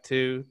quarterback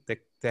too that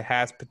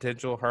has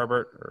potential,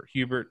 Herbert.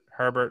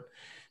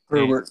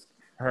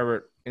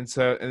 And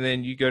so, and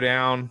then you go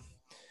down,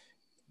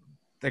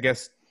 I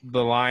guess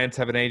the Lions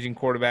have an aging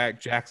quarterback.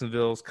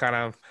 Jacksonville's kind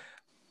of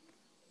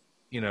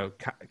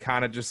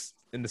just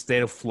in the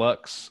state of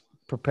flux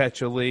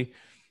perpetually.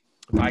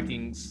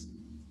 Vikings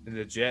and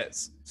the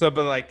Jets. So,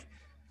 but like,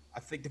 I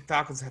think the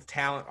Falcons have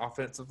talent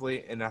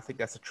offensively, and I think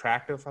that's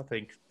attractive. I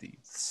think the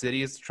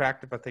city is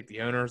attractive. I think the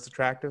owner is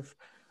attractive.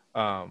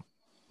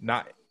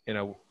 Not in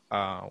a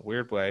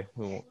weird way.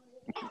 We'll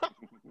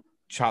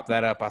chop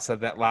that up. I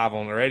said that live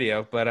on the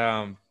radio,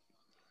 but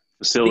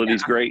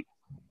facility's great.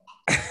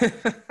 Okay,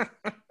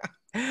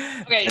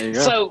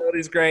 so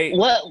facility's great.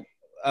 Let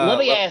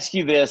me ask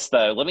you this,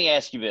 though.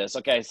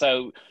 Okay,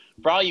 so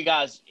for all you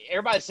guys,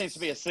 everybody seems to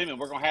be assuming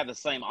we're going to have the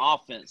same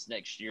offense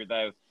next year,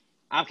 though.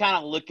 I'm kind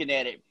of looking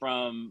at it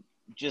from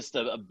just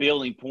a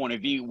building point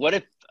of view. What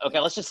if, okay,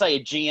 let's just say a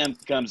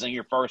GM comes in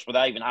here first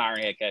without even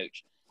hiring a head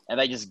coach, and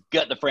they just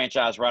gut the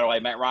franchise right away.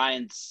 Matt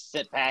Ryan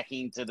sent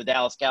packing to the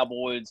Dallas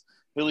Cowboys.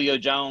 Julio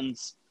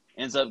Jones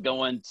ends up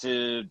going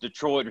to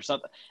Detroit or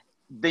something.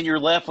 Then you're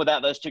left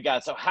without those two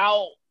guys. So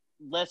how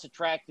less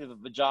attractive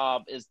of a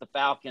job is the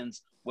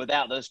Falcons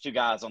without those two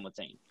guys on the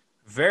team?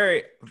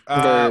 A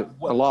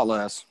lot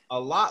less. A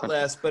lot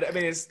less, but I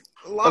mean, it's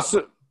a lot.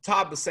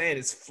 Todd was saying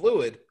it's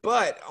fluid,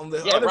 but on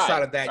the other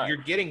side of that, you're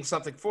getting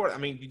something for it. I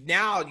mean,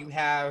 now you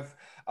have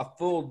a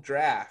full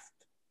draft,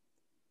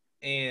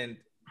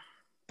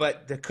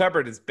 but the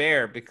cupboard is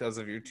bare because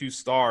of your 2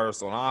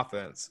 stars on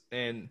offense,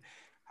 and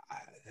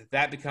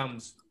that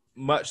becomes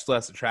much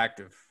less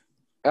attractive.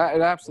 It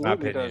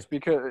absolutely does,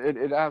 because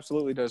it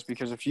absolutely does,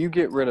 because if you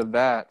get rid of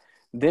that,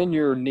 then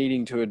you're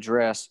needing to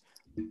address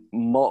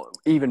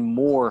even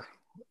more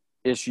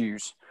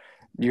issues.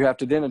 You have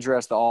to then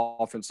address the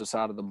offensive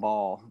side of the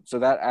ball. So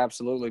that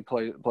absolutely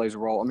plays a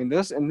role. I mean,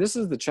 this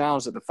is the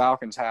challenge that the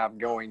Falcons have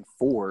going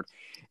forward,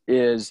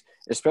 is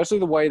especially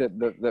the way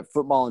that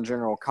football in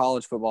general,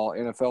 college football,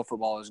 NFL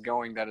football is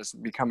going, that is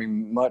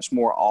becoming much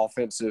more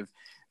offensive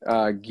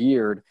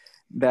geared,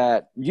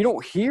 that you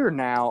don't hear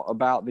now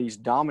about these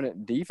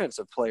dominant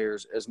defensive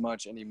players as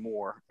much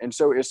anymore. And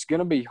so it's going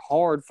to be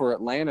hard for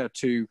Atlanta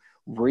to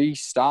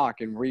restock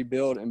and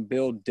rebuild and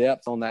build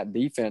depth on that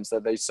defense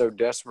that they so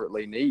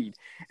desperately need.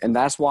 And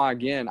that's why,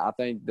 again, I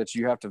think that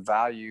you have to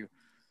value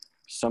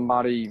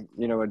somebody,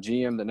 a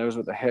GM that knows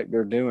what the heck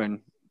they're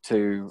doing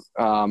to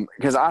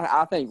because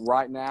I think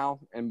right now,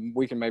 and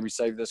we can maybe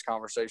save this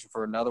conversation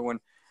for another one,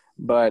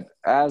 but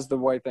as the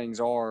way things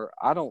are,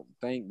 I don't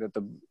think that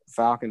the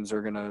Falcons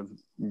are going to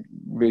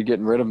be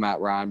getting rid of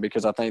Matt Ryan,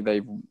 because I think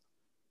they've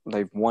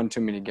won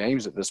too many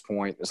games at this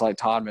point. It's like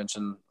Todd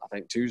mentioned, I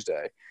think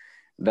Tuesday,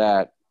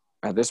 that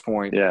at this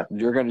point,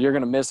 you're going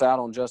to miss out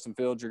on Justin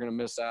Fields. You're going to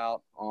miss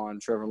out on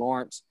Trevor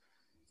Lawrence.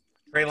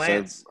 Trey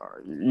Lance.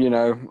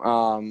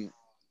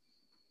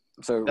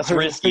 So that's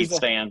risky,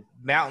 Stan.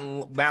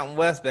 Mountain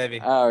West,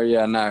 baby. Oh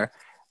yeah, no.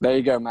 There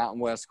you go, Mountain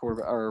West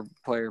quarterback or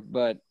player.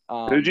 But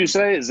who'd you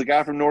say is the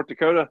guy from North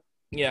Dakota?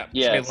 Yeah,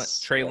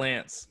 yes. Trey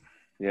Lance.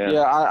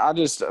 Yeah. I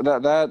just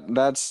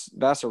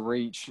that's a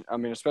reach. I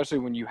mean, especially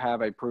when you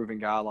have a proven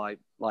guy like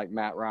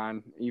Matt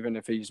Ryan, even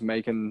if he's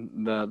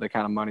making the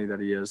kind of money that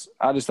he is.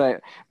 I just think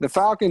the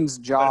Falcons'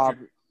 job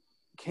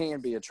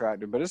can be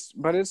attractive, but it's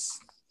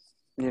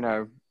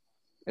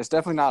It's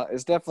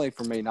definitely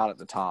for me not at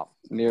the top,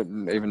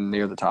 even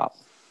near the top.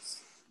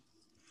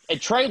 And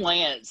Trey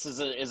Lance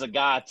is a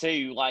guy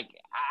too. Like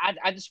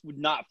I just would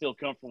not feel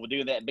comfortable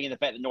doing that, being the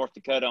fact that North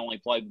Dakota only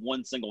played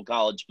one single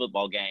college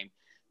football game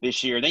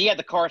this year. Then you had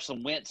the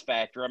Carson Wentz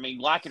factor. I mean,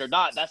 like it or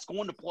not, that's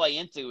going to play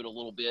into it a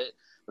little bit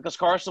because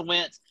Carson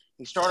Wentz,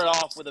 he started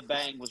off with a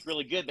bang, was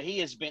really good, but he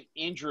has been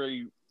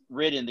injury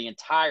ridden the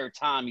entire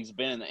time he's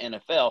been in the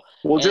NFL.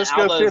 Well, just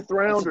go fifth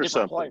round or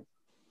something. Player.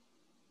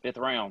 Fifth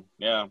round,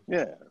 yeah.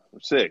 Yeah,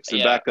 6,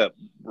 and back up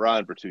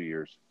Ryan for 2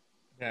 years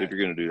if you're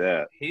going to do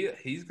that.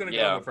 He's going to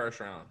go in the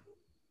first round.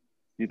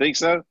 You think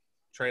so?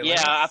 Trey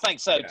Lance? Yeah, I think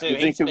so too. You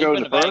think he's he'll go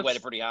been in the first?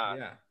 evaluated pretty high.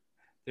 Yeah.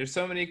 There's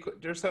so many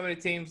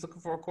teams looking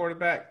for a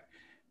quarterback.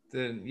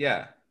 Then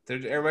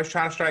everybody's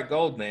trying to strike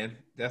gold, man.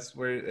 That's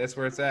where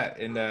it's at.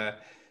 And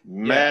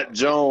Matt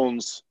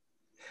Jones.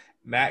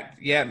 Who?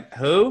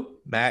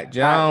 Matt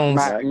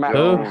Jones.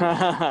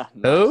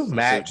 Who?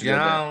 Matt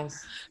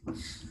Jones.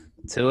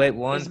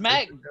 281.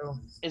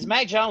 Is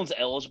Mac Jones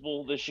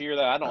eligible this year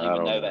though? I don't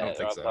even know that off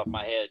the top of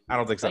my head. I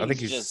don't think so. I think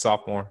he's a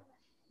sophomore.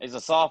 He's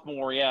a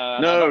sophomore, yeah.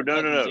 No.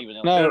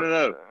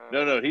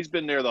 He's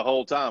been there the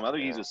whole time. I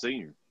think he's a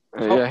senior.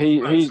 Yeah,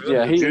 he's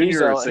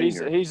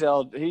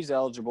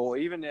eligible.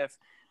 Even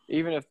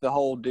if the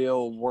whole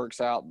deal works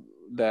out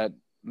that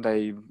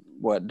they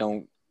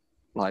don't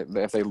like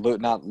if they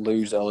not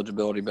lose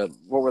eligibility, but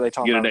what were they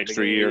talking about? Get an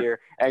extra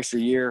year. Extra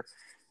year.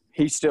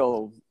 He's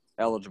still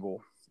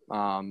eligible.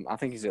 I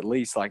think he's at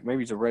least maybe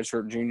he's a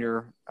redshirt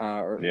junior.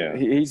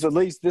 He's at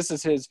least this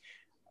is his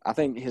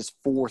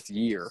 4th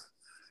year.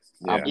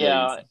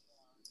 Yeah.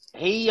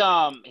 He's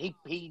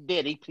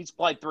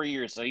played 3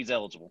 years, so he's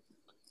eligible.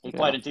 He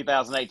played in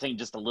 2018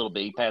 just a little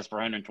bit. He passed for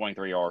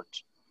 123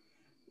 yards.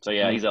 So,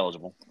 he's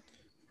eligible.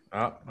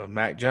 Oh, but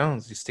Mac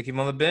Jones, you stick him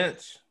on the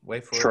bench.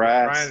 Wait for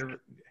Trask.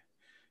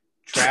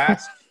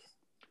 Trask.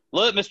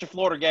 Look, Mr.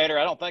 Florida Gator,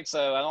 I don't think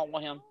so. I don't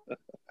want him.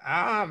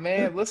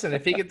 Man, listen,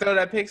 if he can throw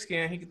that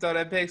pigskin, he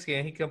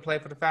can play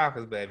for the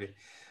Falcons, baby.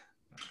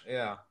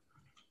 Yeah.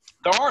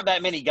 There aren't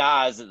that many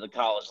guys at the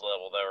college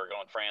level that are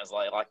going to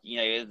translate.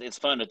 It's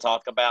fun to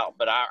talk about,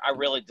 but I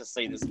really just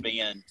see this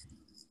being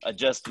a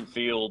Justin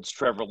Fields,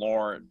 Trevor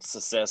Lawrence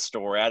success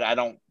story. I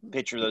don't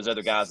picture those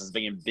other guys as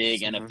being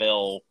big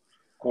NFL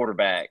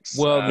quarterbacks.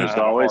 Well, there's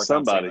always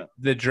somebody.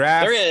 The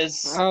draft. There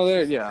is. Oh,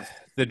 there, yeah.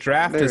 The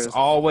draft is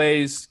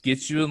always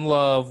gets you in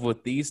love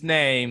with these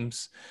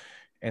names.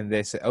 And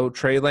they say, "Oh,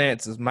 Trey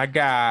Lance is my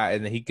guy,"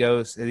 and then he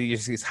goes, and he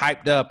just gets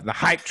hyped up, and the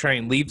hype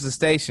train leaves the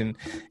station,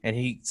 and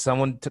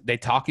they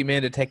talk him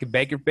into taking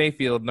Baker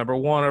Mayfield number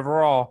 1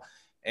 overall,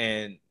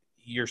 and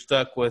you're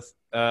stuck with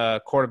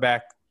a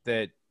quarterback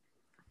that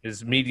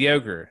is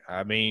mediocre.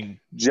 I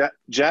mean,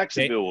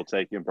 Jacksonville will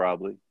take him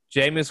probably.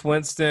 Jameis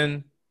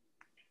Winston,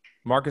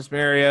 Marcus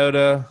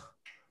Mariota,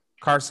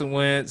 Carson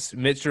Wentz,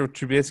 Mitchell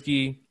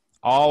Trubisky,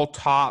 all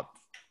top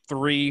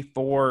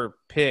 3-4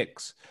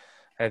 picks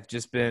have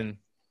just been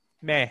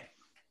meh.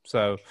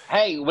 So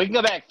hey, we can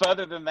go back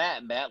further than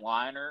that. Matt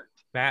Leinart.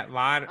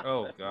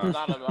 Oh God,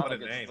 what a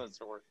name.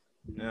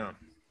 Yeah.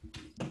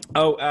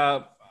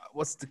 Oh,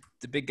 what's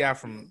the big guy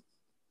from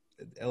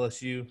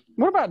LSU?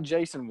 What about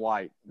Jason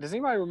White? Does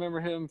anybody remember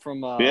him from?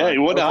 He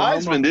won the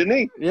Heisman, didn't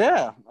he?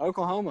 Yeah,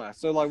 Oklahoma.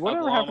 So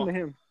whatever happened to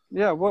him?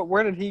 Yeah,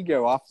 where did he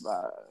go off?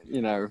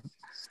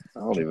 I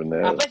don't even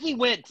know. I think he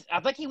went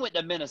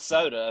to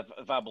Minnesota,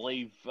 if I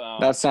believe.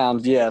 That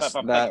sounds yes. He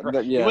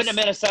went to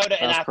Minnesota,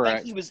 and I correct.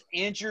 think he was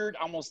injured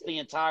almost the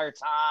entire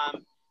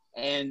time,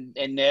 and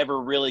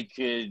never really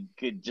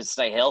could just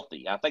stay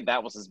healthy. I think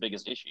that was his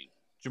biggest issue.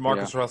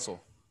 Jamarcus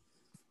Russell.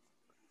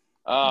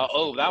 That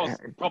was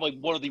probably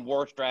one of the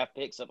worst draft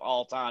picks of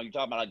all time. You're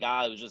talking about a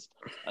guy who was just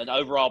an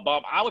overall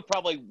bomb. I would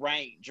probably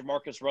rank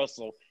Jamarcus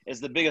Russell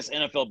as the biggest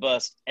NFL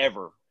bust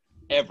ever.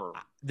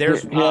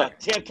 There's Tim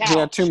Couch. He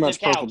had too much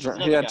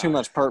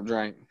perp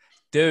drink.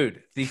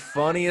 Dude, the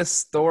funniest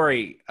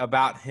story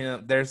about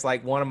him, there's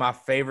one of my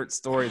favorite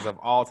stories of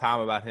all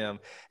time about him.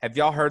 Have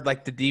y'all heard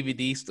the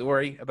DVD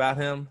story about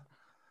him?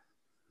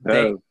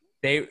 No.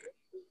 The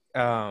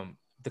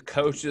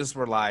coaches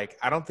were like,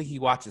 I don't think he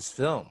watches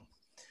film,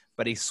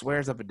 but he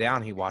swears up and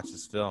down he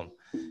watches film.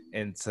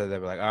 And so they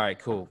were like, all right,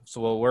 cool.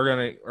 So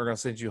we're gonna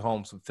send you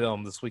home some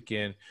film this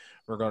weekend.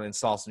 We're gonna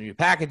install some new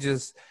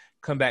packages.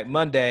 Come back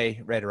Monday,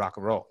 ready to rock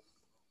and roll.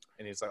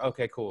 And he's like,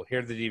 okay, cool. Here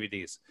are the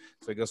DVDs.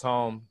 So he goes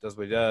home, does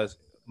what he does.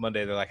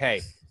 Monday, they're like,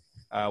 hey,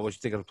 what you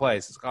think of the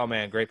plays? It's like, oh,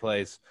 man, great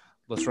plays.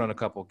 Let's run a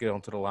couple. Get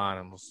onto the line,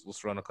 and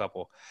let's run a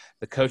couple.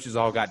 The coaches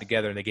all got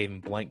together, and they gave him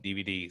blank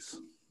DVDs.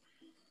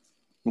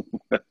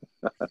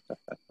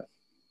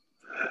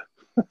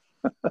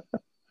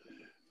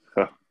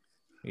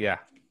 Yeah.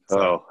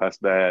 So, that's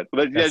bad.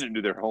 But they didn't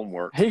do their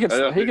homework.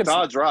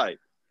 Todd's right.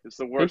 It's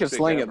the worst. He could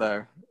sling it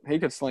though. He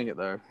could sling it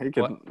though. He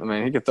could. What? I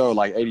mean, he could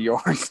throw 80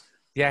 yards.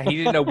 Yeah, he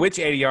didn't know which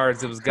 80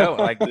 yards it was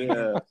going.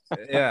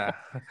 Yeah.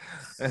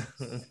 You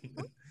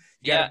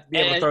gotta be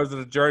able to throw to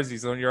the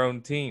jerseys on your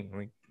own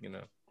team.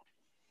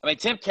 I mean,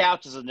 Tim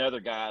Couch is another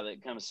guy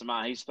that comes to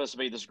mind. He's supposed to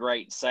be this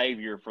great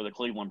savior for the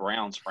Cleveland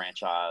Browns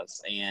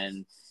franchise,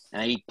 and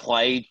he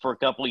played for a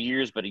couple of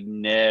years, but he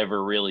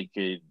never really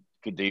could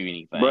do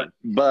anything. But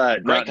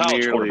great not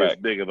college nearly as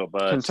big of a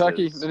bust.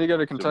 Kentucky? Did he go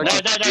to Kentucky?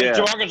 No. Yeah.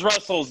 Jorgens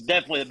Russell is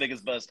definitely the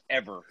biggest bust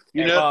ever.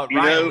 You know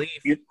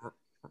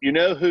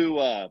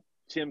who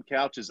Tim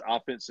Couch's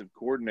offensive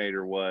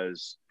coordinator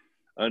was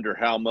under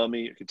Hal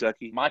Mumme at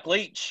Kentucky? Mike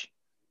Leach.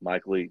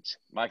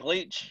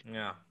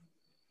 Yeah.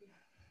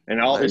 And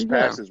all his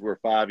passes were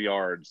 5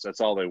 yards.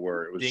 That's all they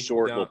were. It was Dink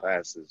short dunk. little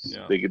passes.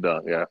 Yeah. Dink and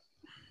dunk, yeah.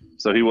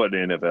 So he wasn't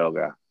an NFL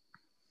guy.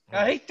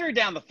 He threw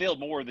down the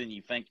field more than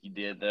you think he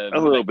did, though. A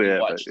little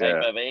bit, Watch but, yeah.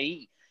 tape of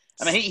it.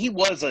 He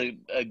was a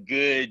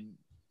good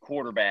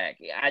quarterback.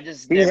 I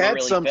just He never had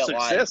really some felt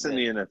success like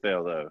in the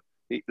NFL,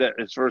 though.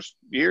 His first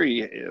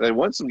year, they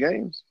won some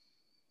games.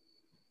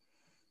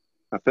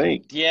 I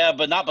think. Yeah,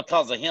 but not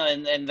because of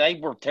him. And they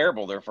were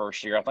terrible their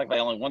first year. I think they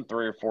only won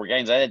 3 or 4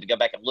 games. I had to go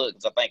back and look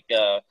because I think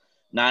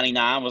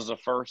 99 was the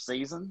first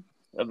season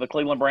of the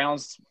Cleveland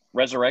Browns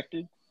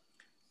resurrected.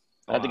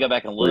 I had to go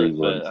back and look,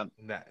 but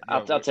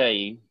I'll tell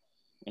you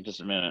in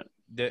just a minute.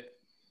 The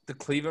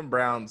Cleveland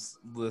Browns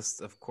list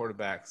of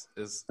quarterbacks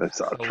is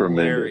tremendous.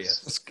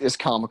 hilarious. It's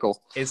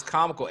comical. It's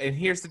comical. And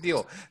here's the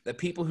deal. The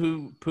people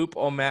who poop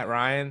on Matt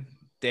Ryan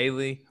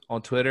daily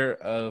on Twitter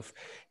of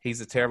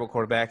he's a terrible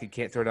quarterback, he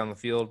can't throw down the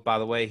field. By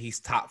the way,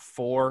 he's top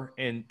 4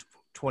 in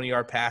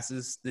 20-yard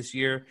passes this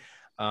year.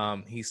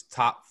 He's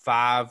top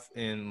 5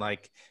 in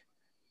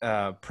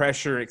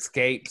pressure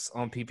escapes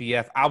on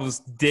PPF. I was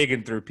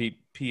digging through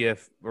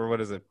PF or what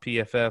is it?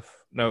 PFF?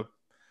 No.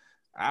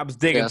 I was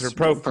digging through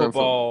Pro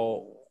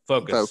Football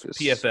Focus.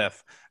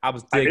 PFF. I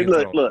was digging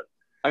through. Look,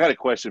 I got a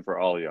question for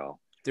all y'all.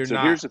 Here's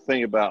the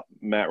thing about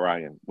Matt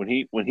Ryan. When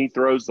he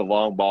throws the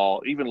long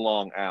ball, even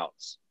long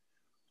outs,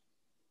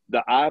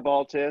 the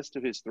eyeball test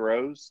of his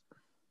throws,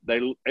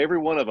 every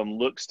one of them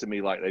looks to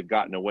me like they've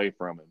gotten away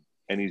from him.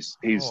 And he's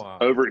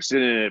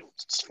overextended and it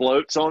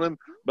floats on him,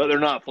 but they're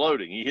not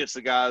floating. He hits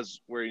the guys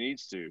where he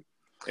needs to.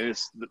 And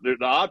it's the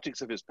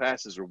optics of his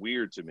passes are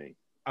weird to me.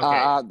 Okay.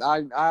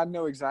 I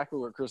know exactly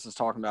what Chris is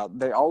talking about.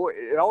 It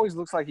always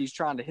looks like he's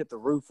trying to hit the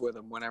roof with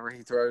him whenever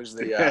he throws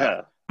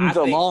the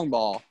long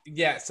ball.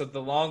 Yeah, so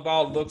the long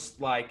ball looks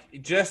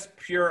like just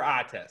pure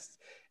eye test.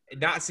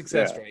 Not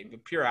success rate,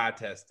 but pure eye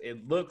test.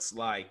 It looks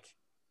like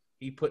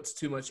he puts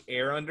too much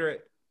air under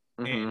it.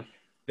 Mm-hmm. And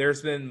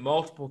there's been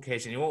multiple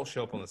occasions, it won't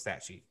show up on the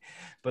stat sheet,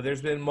 but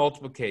there's been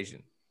multiple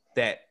occasions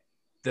that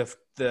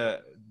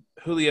the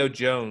Julio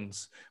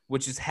Jones,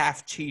 which is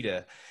half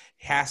cheetah,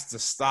 has to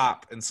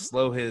stop and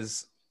slow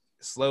his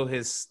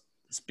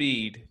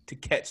speed to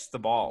catch the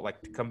ball,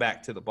 to come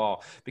back to the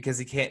ball, because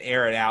he can't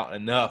air it out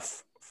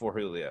enough for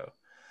Julio.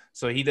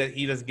 So he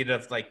doesn't get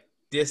enough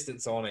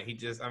distance on it.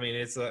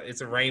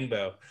 It's a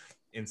rainbow.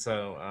 And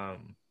so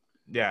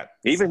yeah.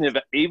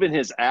 Even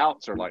his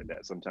outs are like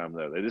that sometimes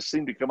though. They just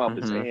seem to come off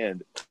his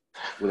hand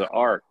with an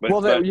arc.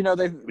 But, they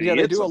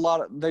do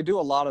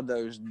a lot of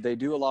those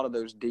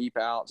deep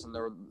outs, and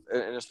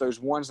it's those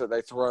ones that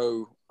they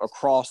throw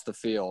across the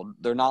field.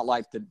 They're not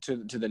like to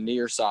the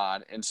near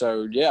side. And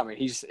so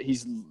he's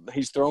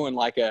throwing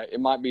it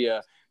might be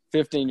a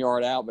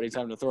 15-yard out, but he's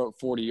having to throw it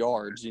 40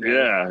 yards.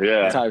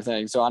 Type of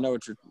thing. So I know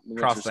what you're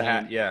cross the saying.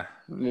 hat.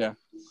 Yeah.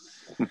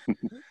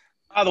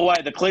 By the way,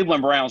 the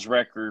Cleveland Browns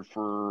record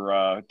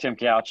for Tim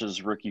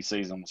Couch's rookie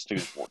season was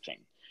 2-14.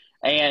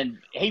 And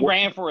he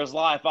ran for his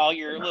life all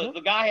year. Look,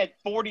 the guy had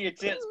 40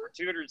 attempts for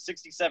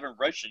 267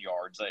 rushing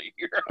yards that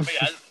year.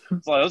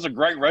 Those are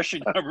great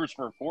rushing numbers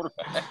for a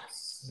quarterback.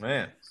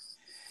 Man.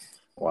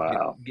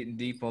 Wow. Getting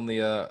deep on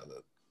the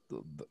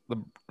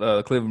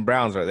Cleveland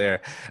Browns right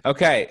there.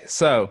 Okay,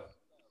 so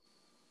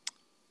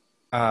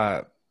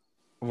we're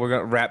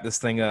going to wrap this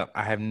thing up.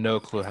 I have no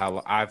clue how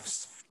long. I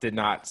did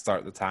not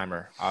start the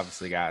timer,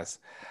 obviously, guys.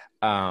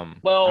 I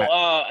want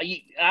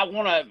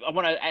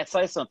to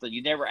say something.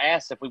 You never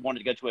asked if we wanted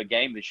to go to a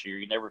game this year.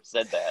 You never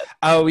said that.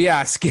 Oh yeah,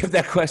 I skipped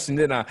that question,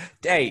 didn't I?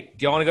 Hey,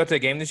 do y'all want to go to a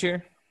game this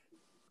year?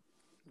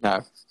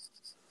 No.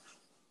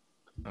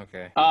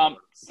 Okay.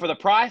 For the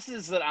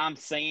prices that I'm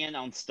seeing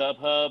on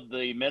StubHub,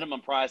 the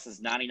minimum price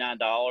is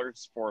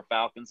 $99 for a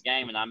Falcons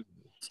game, and I'm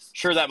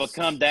sure that will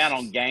come down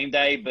on game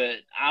day. But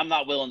I'm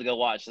not willing to go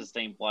watch this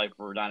team play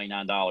for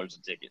 $99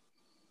 a ticket.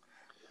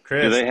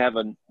 Chris, do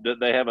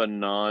they have a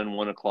non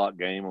 1 o'clock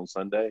game on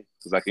Sunday?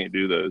 Because I can't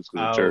do those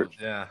because of church.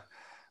 Yeah.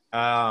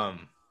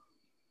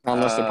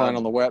 Unless they're playing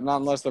on the west, not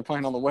unless they're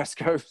playing on the West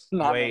Coast,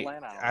 not in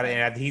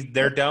Atlanta.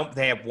 They're done.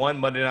 They have one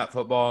Monday night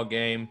football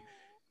game,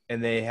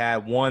 and they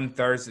had one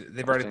Thursday.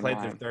 They've already played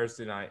their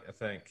Thursday night, I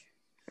think.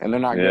 And they're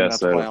not good enough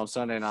to play on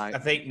Sunday night. I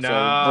think they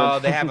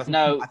have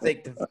no.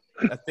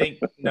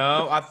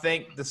 I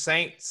think the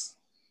Saints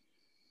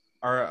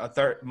are a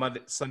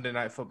Sunday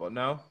night football.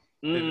 No.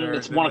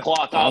 It's 1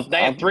 o'clock.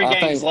 They have 3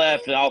 games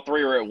left, and all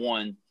 3 are at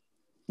 1.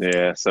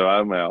 Yeah, so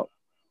I'm out.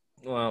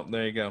 Well,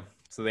 there you go.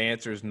 So the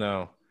answer is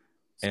no,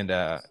 and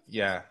I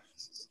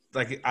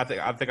think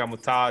I'm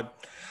with Todd.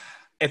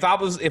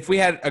 if we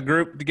had a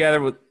group together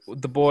with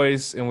the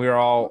boys and we were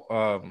all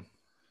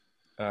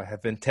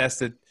have been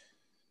tested,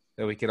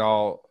 that we could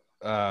all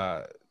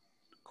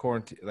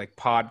quarantine, like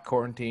pod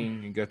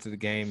quarantine, and go to the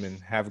game and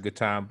have a good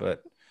time.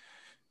 But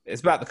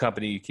it's about the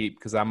company you keep,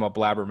 because I'm a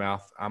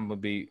blabbermouth. I'm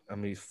gonna be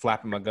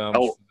flapping my gums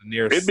to the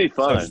nearest it'd be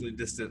fun. socially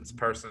distanced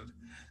person.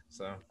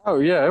 So. Oh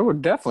yeah, it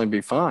would definitely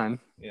be fun.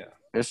 Yeah.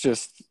 It's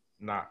just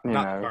not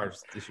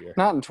ours this year.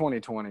 Not in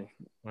 2020.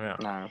 Yeah.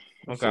 No.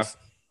 Okay.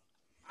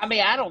 I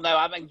mean, I don't know.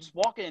 I mean, just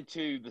walking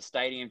into the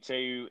stadium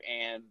too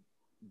and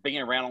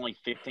being around only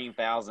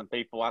 15,000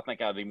 people, I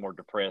think I'd be more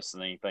depressed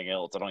than anything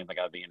else. I don't even think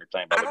I'd be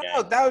entertained by the game. I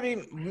don't know. That would be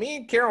me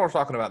and Karen were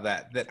talking about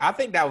that. That I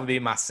think that would be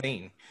my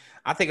scene.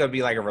 I think it would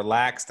be like a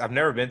relaxed. I've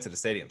never been to the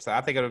stadium, so I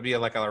think it would be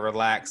like a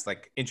relaxed,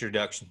 like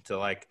introduction to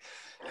like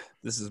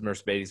this is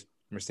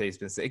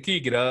Mercedes-Benz. Can you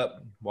get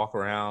up, walk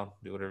around,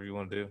 do whatever you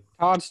want to do?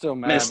 Todd's still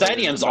mad. I mean, the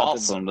stadium's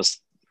awesome.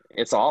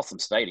 It's an awesome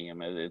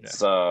stadium.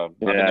 It's I've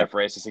been there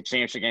for SEC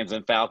championship games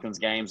and Falcons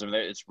games. I mean,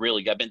 it's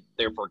really. I've been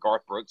there for a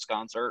Garth Brooks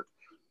concert.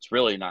 It's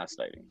really a nice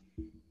stadium.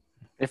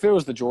 If it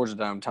was the Georgia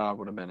Dome, Todd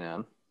would have been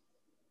in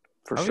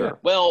for sure. Yeah.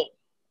 Well,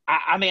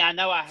 I mean, I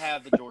know I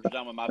have the Georgia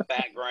Dome in my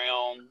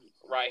background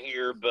right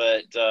here,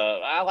 but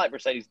I like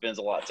Mercedes-Benz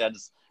a lot. So I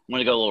just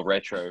want to go a little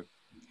retro.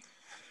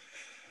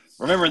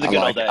 Remember the good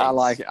old days. I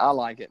like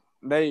it.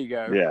 There you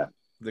go. Yeah.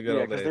 The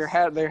good old days.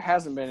 Because there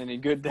hasn't been any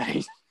good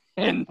days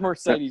in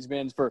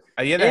Mercedes-Benz for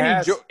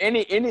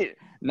any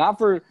not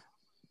for.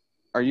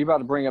 Are you about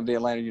to bring up the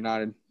Atlanta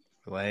United?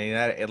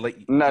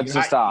 No,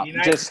 just stop.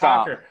 Just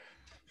stop.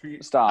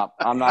 Stop.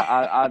 I'm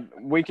not.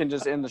 We can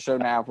just end the show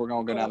now if we're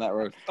gonna go down that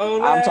road.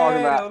 I'm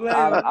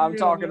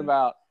talking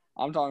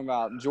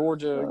about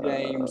Georgia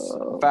games,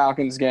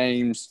 Falcons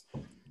games.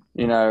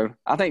 You know,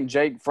 I think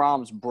Jake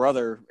Fromm's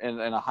brother in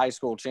a high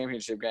school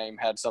championship game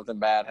had something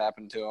bad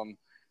happen to him,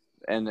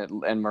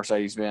 and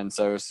Mercedes-Benz.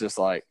 So it's just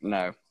like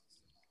no.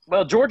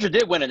 Well, Georgia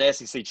did win an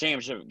SEC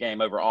championship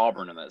game over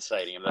Auburn in that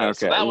stadium. Though,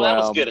 so that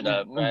was good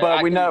enough.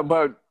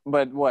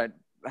 But what?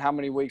 How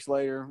many weeks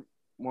later,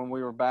 when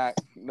we were back,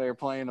 they were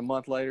playing a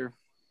month later?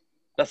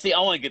 That's the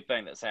only good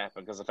thing that's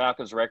happened, because the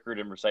Falcons' record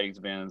in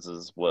Mercedes-Benz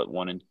is,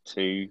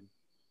 1-2?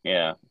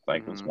 Yeah, I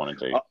think it was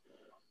 1-2.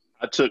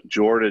 I took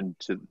Jordan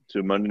to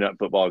Monday Night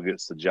Football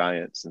against the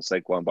Giants and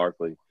Saquon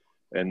Barkley,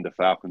 and the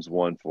Falcons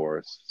won for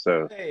us.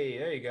 So hey,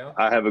 there you go.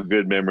 I have a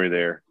good memory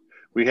there.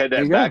 We had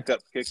that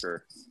backup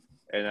kicker,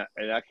 and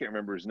I can't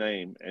remember his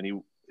name, and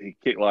he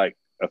kicked like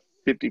a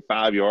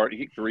 55-yard. He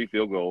kicked 3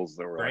 field goals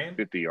that were like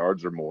 50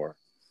 yards or more.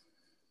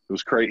 It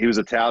was crazy. He was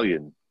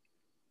Italian.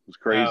 It was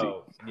crazy.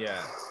 Oh,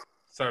 yeah.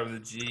 Started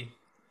with a G.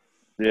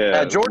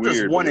 Yeah.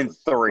 Georgia's weird,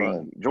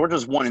 1-3.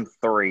 Georgia's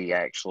 1-3.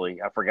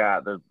 Actually, I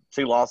forgot the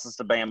 2 losses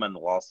to Bama and the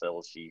loss to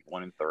LSU.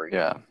 1-3.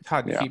 Yeah.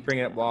 Todd, you keep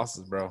bringing up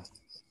losses, bro.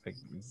 Like,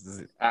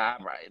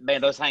 right.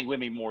 Man, those hang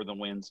with me more than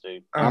wins do.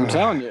 I'm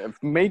telling you,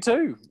 me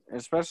too.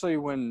 Especially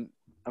when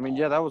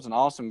that was an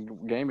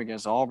awesome game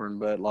against Auburn,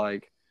 but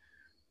like,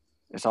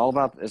 it's all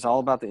about the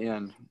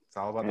end. It's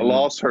all about a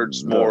loss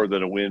hurts more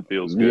than a win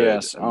feels good.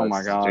 Yes. Oh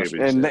my gosh.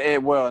 And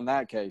in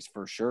that case,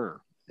 for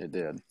sure, it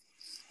did.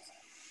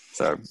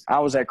 So I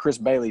was at Chris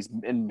Bailey's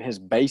in his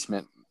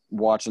basement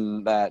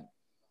watching that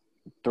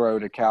throw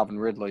to Calvin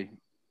Ridley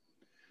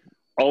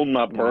on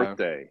my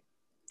birthday.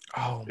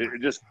 Oh,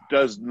 it just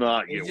does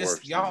not get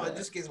worse. Y'all, it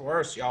just gets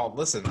worse. Y'all,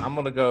 listen, I'm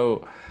gonna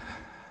go.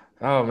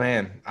 Oh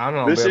man, I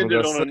don't know. This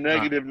ended on a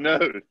negative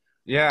note.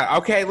 Yeah.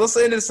 Okay. Let's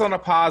end this on a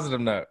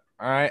positive note.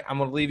 All right. I'm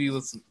gonna leave you.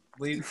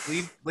 Leave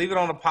it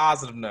on a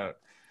positive note.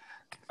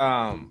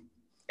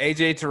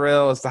 AJ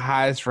Terrell is the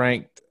highest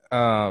ranked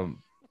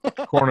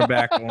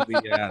cornerback on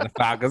the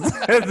Falcons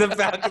the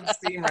Falcons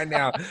team right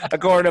now,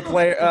 according to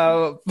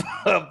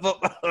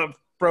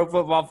Pro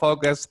Football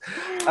Focus.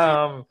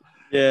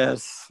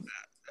 Yes.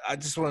 I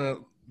just want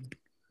to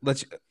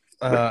let you.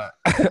 I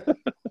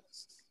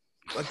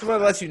just want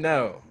to let you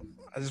know.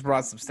 I just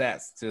brought some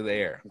stats to the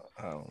air.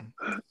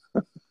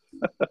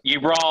 You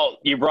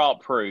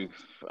brought proof,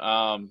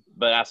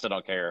 but I still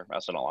don't care. I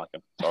still don't like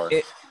him.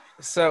 Sorry.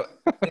 So,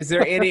 is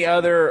there any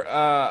other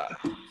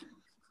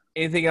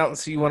anything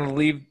else you want to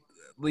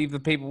leave the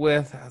people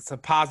with? Some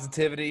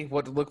positivity,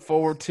 what to look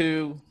forward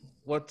to,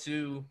 what's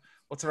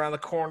around the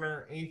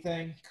corner,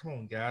 anything? Come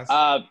on, guys.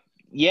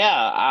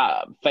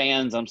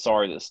 Fans, I'm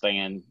sorry that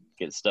Stan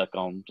gets stuck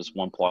on just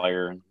one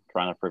player and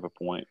trying to prove a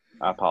point.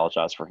 I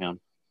apologize for him.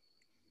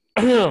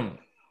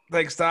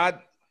 Thanks, Todd.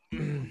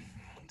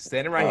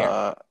 Standing right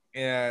here.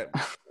 Yeah.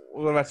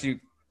 What about you?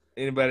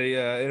 Anybody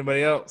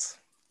else?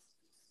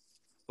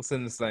 What's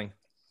in this thing?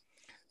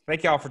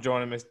 Thank y'all for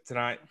joining me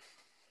tonight.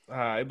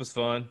 It was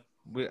fun.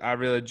 I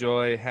really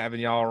enjoy having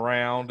y'all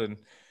around and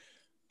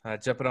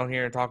jumping on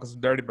here and talking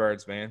some Dirty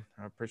Birds, man.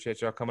 I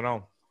appreciate y'all coming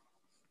on.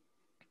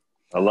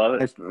 I love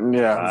it.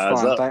 Yeah,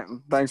 it's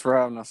fun. Thanks for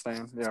having us,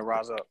 Stan. Yeah,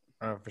 rise up.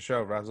 For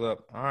sure, rise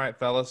up. All right,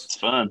 fellas. It's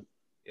fun.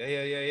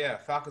 Yeah.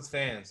 Falcons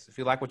fans, if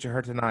you like what you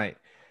heard tonight,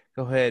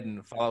 go ahead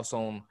and follow us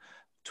on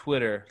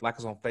Twitter, like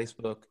us on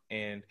Facebook,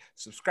 and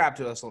subscribe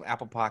to us on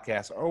Apple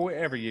Podcasts or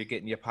wherever you're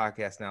getting your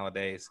podcasts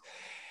nowadays.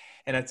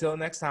 And until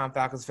next time,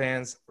 Falcons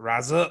fans,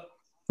 rise up.